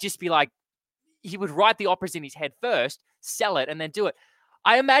busy, he would just be like, he would write the operas in his head first, sell it, and then do it.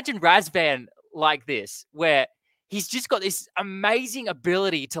 I imagine Razvan like this, where he's just got this amazing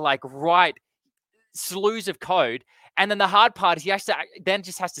ability to like write slews of code. And then the hard part is he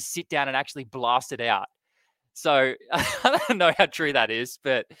just has to sit down and actually blast it out. So I don't know how true that is,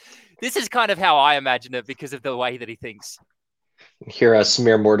 but this is kind of how I imagine it because of the way that he thinks. Here, us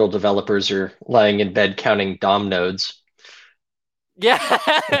mere mortal developers are lying in bed counting DOM nodes. Yeah,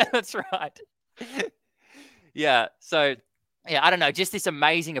 that's right. Yeah. So, yeah, I don't know, just this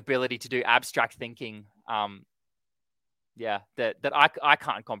amazing ability to do abstract thinking. That I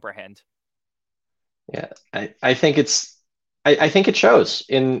can't comprehend. Yeah, I think I think it shows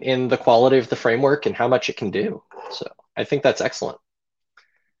in the quality of the framework and how much it can do. So I think that's excellent.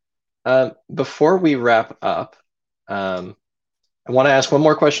 Before we wrap up, I want to ask one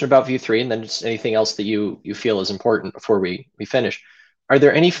more question about Vue 3, and then just anything else that you feel is important before we finish. Are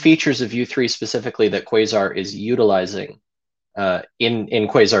there any features of Vue 3 specifically that Quasar is utilizing in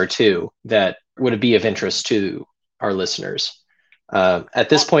Quasar 2 that would be of interest to our listeners? At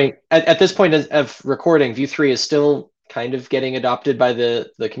this point of recording, Vue 3 is still kind of getting adopted by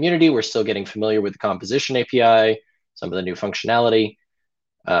the community. We're still getting familiar with the composition API, some of the new functionality.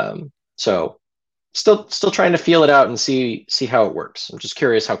 So still trying to feel it out and see how it works. I'm just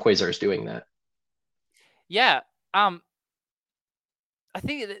curious how Quasar is doing that. Yeah. I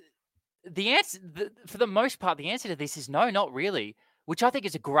think the answer, for the most part, the answer to this is no, not really, which I think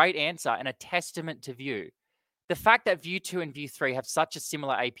is a great answer and a testament to Vue. The fact that Vue 2 and Vue 3 have such a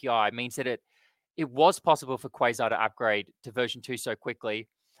similar API means that it was possible for Quasar to upgrade to version 2 so quickly.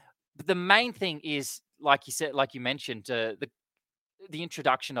 But the main thing is, like you mentioned, the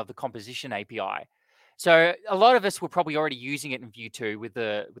introduction of the composition API. So a lot of us were probably already using it in Vue 2 with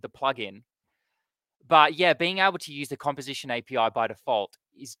the plugin. But yeah, being able to use the composition API by default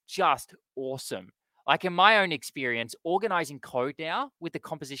is just awesome. Like in my own experience, organizing code now with the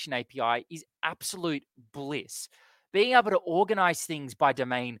composition API is absolute bliss. Being able to organize things by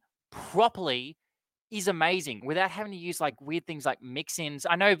domain properly is amazing without having to use like weird things like mixins.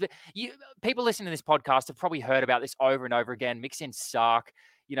 I know people listening to this podcast have probably heard about this over and over again. Mixins suck.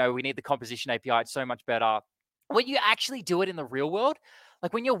 We need the composition API. It's so much better. When you actually do it in the real world,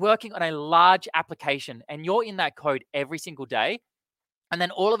 like when you're working on a large application and you're in that code every single day, and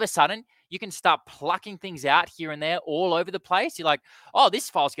then all of a sudden you can start plucking things out here and there all over the place. You're like, oh, this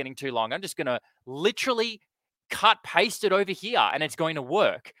file's getting too long. I'm just going to literally paste it over here and it's going to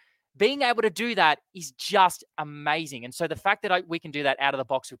work. Being able to do that is just amazing. And so the fact that we can do that out of the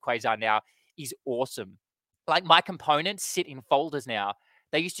box with Quasar now is awesome. Like my components sit in folders now.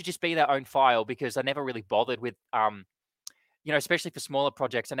 They used to just be their own file because I never really bothered with, especially for smaller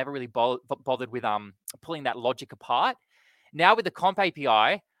projects, I never really bothered with pulling that logic apart. Now with the comp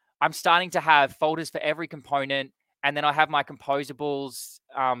API, I'm starting to have folders for every component, and then I have my composables,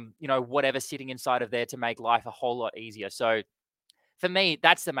 whatever sitting inside of there to make life a whole lot easier. So for me,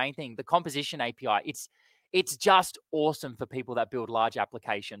 that's the main thing. The composition API, it's just awesome for people that build large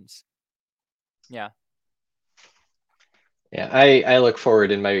applications. Yeah. Yeah, I look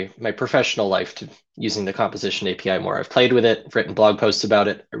forward in my professional life to using the composition API more. I've played with it, written blog posts about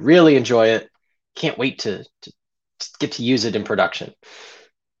it. I really enjoy it. Can't wait to get to use it in production.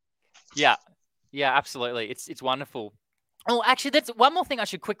 Yeah, absolutely. It's wonderful. Oh, actually, that's one more thing I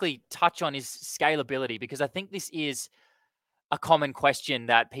should quickly touch on is scalability, because I think this is a common question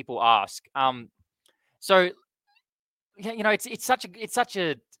that people ask. So, it's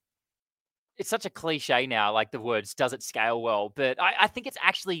such a cliche now, like the words, does it scale well? But I think it's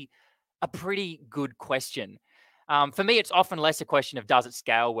actually a pretty good question. For me, it's often less a question of does it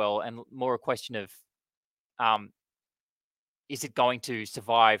scale well and more a question of is it going to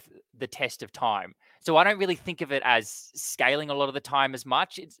survive the test of time? So I don't really think of it as scaling a lot of the time as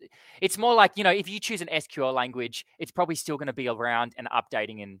much. It's more like, if you choose an SQL language, it's probably still going to be around and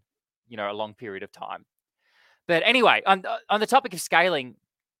updating in, a long period of time. But anyway, on the topic of scaling,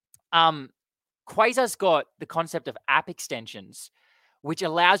 Quasar's got the concept of app extensions, which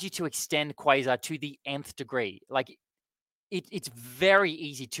allows you to extend Quasar to the nth degree. Like it's very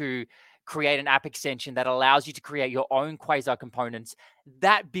easy to create an app extension that allows you to create your own Quasar components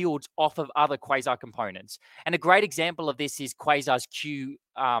that builds off of other Quasar components. And a great example of this is Quasar's Q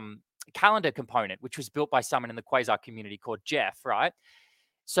calendar component, which was built by someone in the Quasar community called Jeff, right?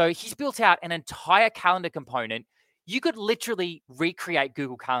 So he's built out an entire calendar component. You could literally recreate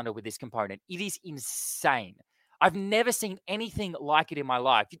Google Calendar with this component. It is insane. I've never seen anything like it in my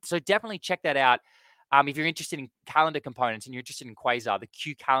life. So definitely check that out. If you're interested in calendar components and you're interested in Quasar, the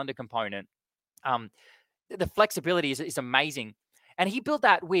Q calendar component, the flexibility is amazing. And he built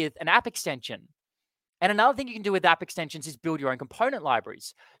that with an app extension. And another thing you can do with app extensions is build your own component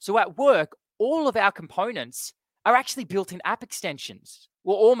libraries. So at work, all of our components are actually built in app extensions.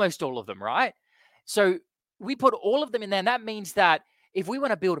 Well, almost all of them, right? So we put all of them in there. And that means that if we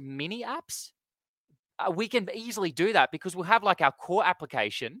want to build mini apps, we can easily do that because we'll have like our core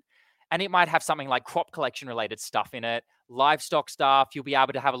application and it might have something like crop collection related stuff in it, livestock stuff. You'll be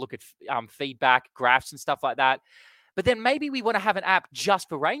able to have a look at feedback, graphs and stuff like that. But then maybe we want to have an app just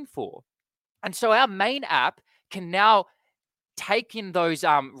for rainfall. And so our main app can now take in those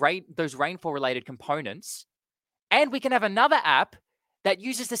rainfall related components, and we can have another app that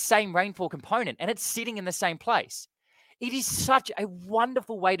uses the same rainfall component and it's sitting in the same place. It is such a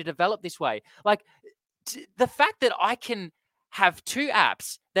wonderful way to develop this way. Like the fact that I can have two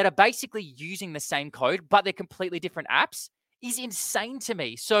apps that are basically using the same code, but they're completely different apps is insane to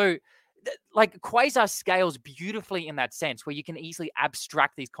me. So like Quasar scales beautifully in that sense where you can easily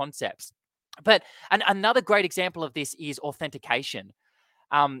abstract these concepts. But another great example of this is authentication.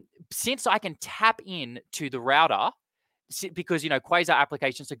 Since I can tap in to the router, because, Quasar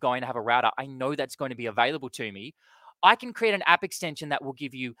applications are going to have a router, I know that's going to be available to me. I can create an app extension that will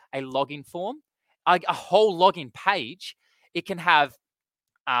give you a login form, a whole login page. It can have,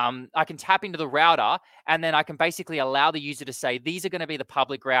 I can tap into the router and then I can basically allow the user to say, these are going to be the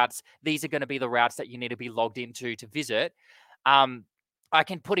public routes. These are going to be the routes that you need to be logged into to visit. I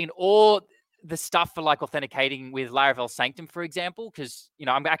can put in all the stuff for like authenticating with Laravel Sanctum, for example, because,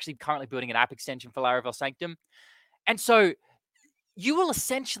 I'm actually currently building an app extension for Laravel Sanctum. And so you will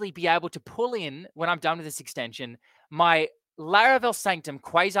essentially be able to pull in, when I'm done with this extension, my Laravel Sanctum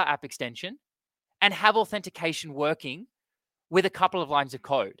Quasar app extension and have authentication working with a couple of lines of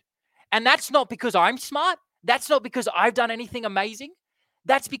code. And that's not because I'm smart. That's not because I've done anything amazing.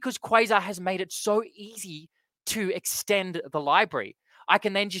 That's because Quasar has made it so easy to extend the library. I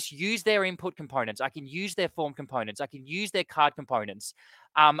can then just use their input components. I can use their form components. I can use their card components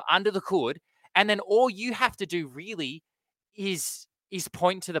under the hood. And then all you have to do really is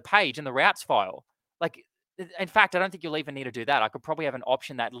point to the page in the routes file. Like, in fact, I don't think you'll even need to do that. I could probably have an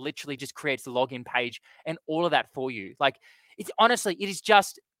option that literally just creates the login page and all of that for you. Like, it is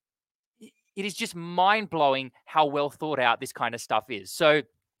just mind-blowing how well thought out this kind of stuff is. So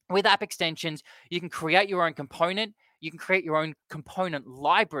with app extensions, you can create your own component, you can create your own component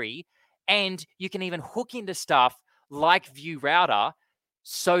library, and you can even hook into stuff like View Router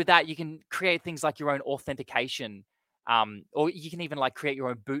so that you can create things like your own authentication, or you can even like create your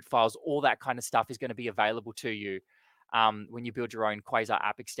own boot files. All that kind of stuff is going to be available to you when you build your own Quasar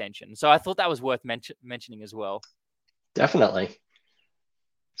app extension. So I thought that was worth mentioning as well. Definitely.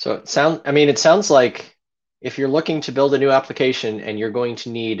 So it sounds like if you're looking to build a new application and you're going to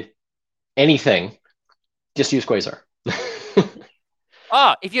need anything, just use Quasar.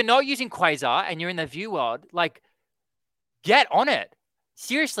 If you're not using Quasar and you're in the Vue world, like, get on it.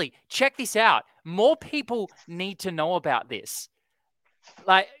 Seriously, check this out. More people need to know about this.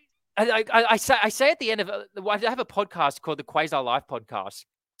 Like, I say at the end of I have a podcast called the Quasar Life Podcast,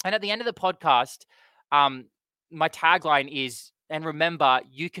 and at the end of the podcast, my tagline is, and remember,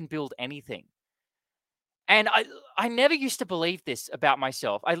 you can build anything. And I never used to believe this about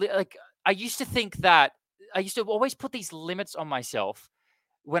myself. I used to think that I used to always put these limits on myself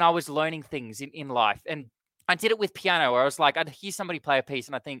when I was learning things in life. And I did it with piano, where I was like, I'd hear somebody play a piece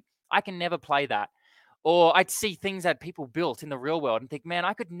and I think, I can never play that. Or I'd see things that people built in the real world and think, man,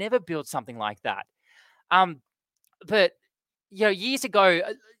 I could never build something like that. But years ago,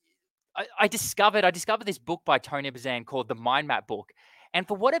 I discovered this book by Tony Buzan called the Mind Map book. And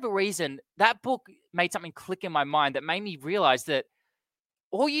for whatever reason, that book made something click in my mind that made me realize that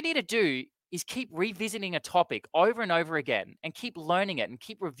all you need to do is keep revisiting a topic over and over again and keep learning it and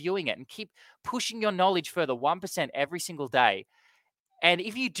keep reviewing it and keep pushing your knowledge further 1% every single day. And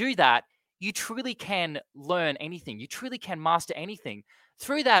if you do that, you truly can learn anything. You truly can master anything.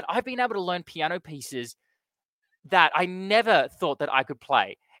 Through that, I've been able to learn piano pieces that I never thought that I could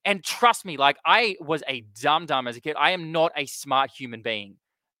play. And trust me, like, I was a dumb as a kid. I am not a smart human being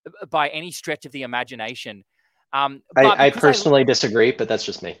by any stretch of the imagination. I personally disagree, but that's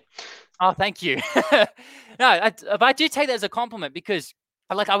just me. Oh, thank you. No, but I do take that as a compliment because,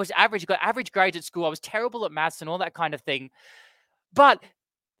 like, I was average, got average grades at school. I was terrible at maths and all that kind of thing. But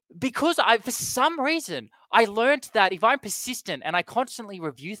because for some reason, I learned that if I'm persistent and I constantly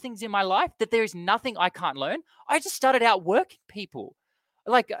review things in my life, that there is nothing I can't learn. I just started out working people.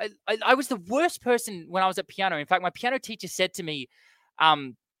 Like, I was the worst person when I was at piano. In fact, my piano teacher said to me,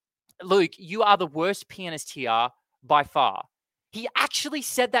 Luke, you are the worst pianist here by far. He actually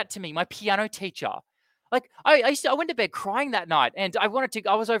said that to me, my piano teacher. Like, I went to bed crying that night, and I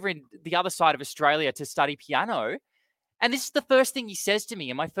was over in the other side of Australia to study piano. And this is the first thing he says to me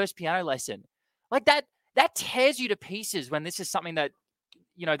in my first piano lesson. Like, that tears you to pieces when this is something that,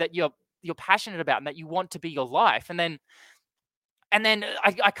 that you're passionate about and that you want to be your life. And then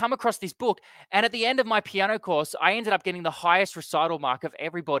I come across this book, and at the end of my piano course, I ended up getting the highest recital mark of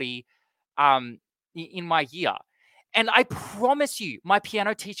everybody in my year. And I promise you, my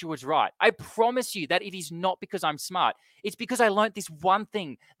piano teacher was right. I promise you that it is not because I'm smart. It's because I learned this one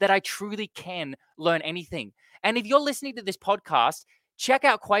thing, that I truly can learn anything. And if you're listening to this podcast, check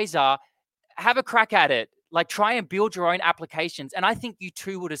out Quasar, have a crack at it, like, try and build your own applications. And I think you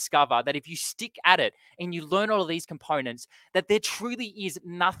too will discover that if you stick at it and you learn all of these components, that there truly is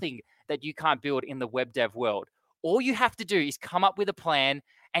nothing that you can't build in the web dev world. All you have to do is come up with a plan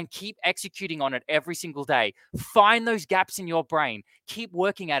and keep executing on it every single day. Find those gaps in your brain, keep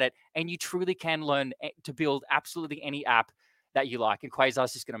working at it, and you truly can learn to build absolutely any app that you like. And Quasar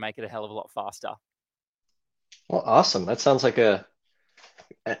is just going to make it a hell of a lot faster. Well, awesome. That sounds like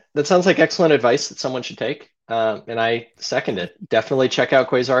excellent advice that someone should take. And I second it. Definitely check out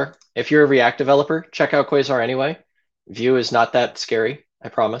Quasar. If you're a React developer, check out Quasar anyway. Vue is not that scary, I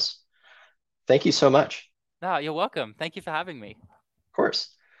promise. Thank you so much. No, you're welcome. Thank you for having me. Of course.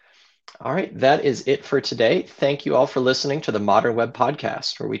 All right, that is it for today. Thank you all for listening to the Modern Web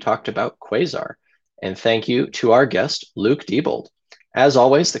Podcast, where we talked about Quasar. And thank you to our guest, Luke Diebold. As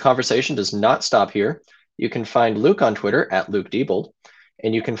always, the conversation does not stop here. You can find Luke on Twitter at Luke Diebold,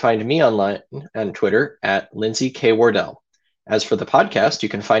 and you can find me online on Twitter at Lindsay K. Wardell. As for the podcast, you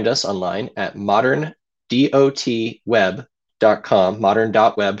can find us online at modern.web.com,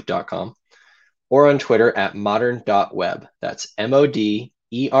 or on Twitter at modern.web. That's MODERNDOTWEB.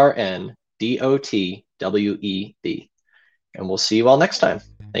 And we'll see you all next time.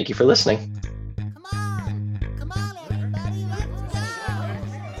 Thank you for listening. Come on, everybody, let's go!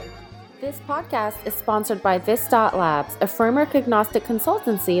 This podcast is sponsored by This.Labs, a framework-agnostic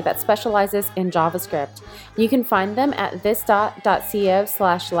consultancy that specializes in JavaScript. You can find them at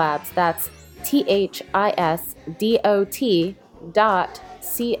this.co/labs. That's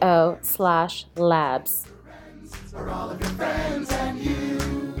THISDOT.co/labs. For all of your friends and you.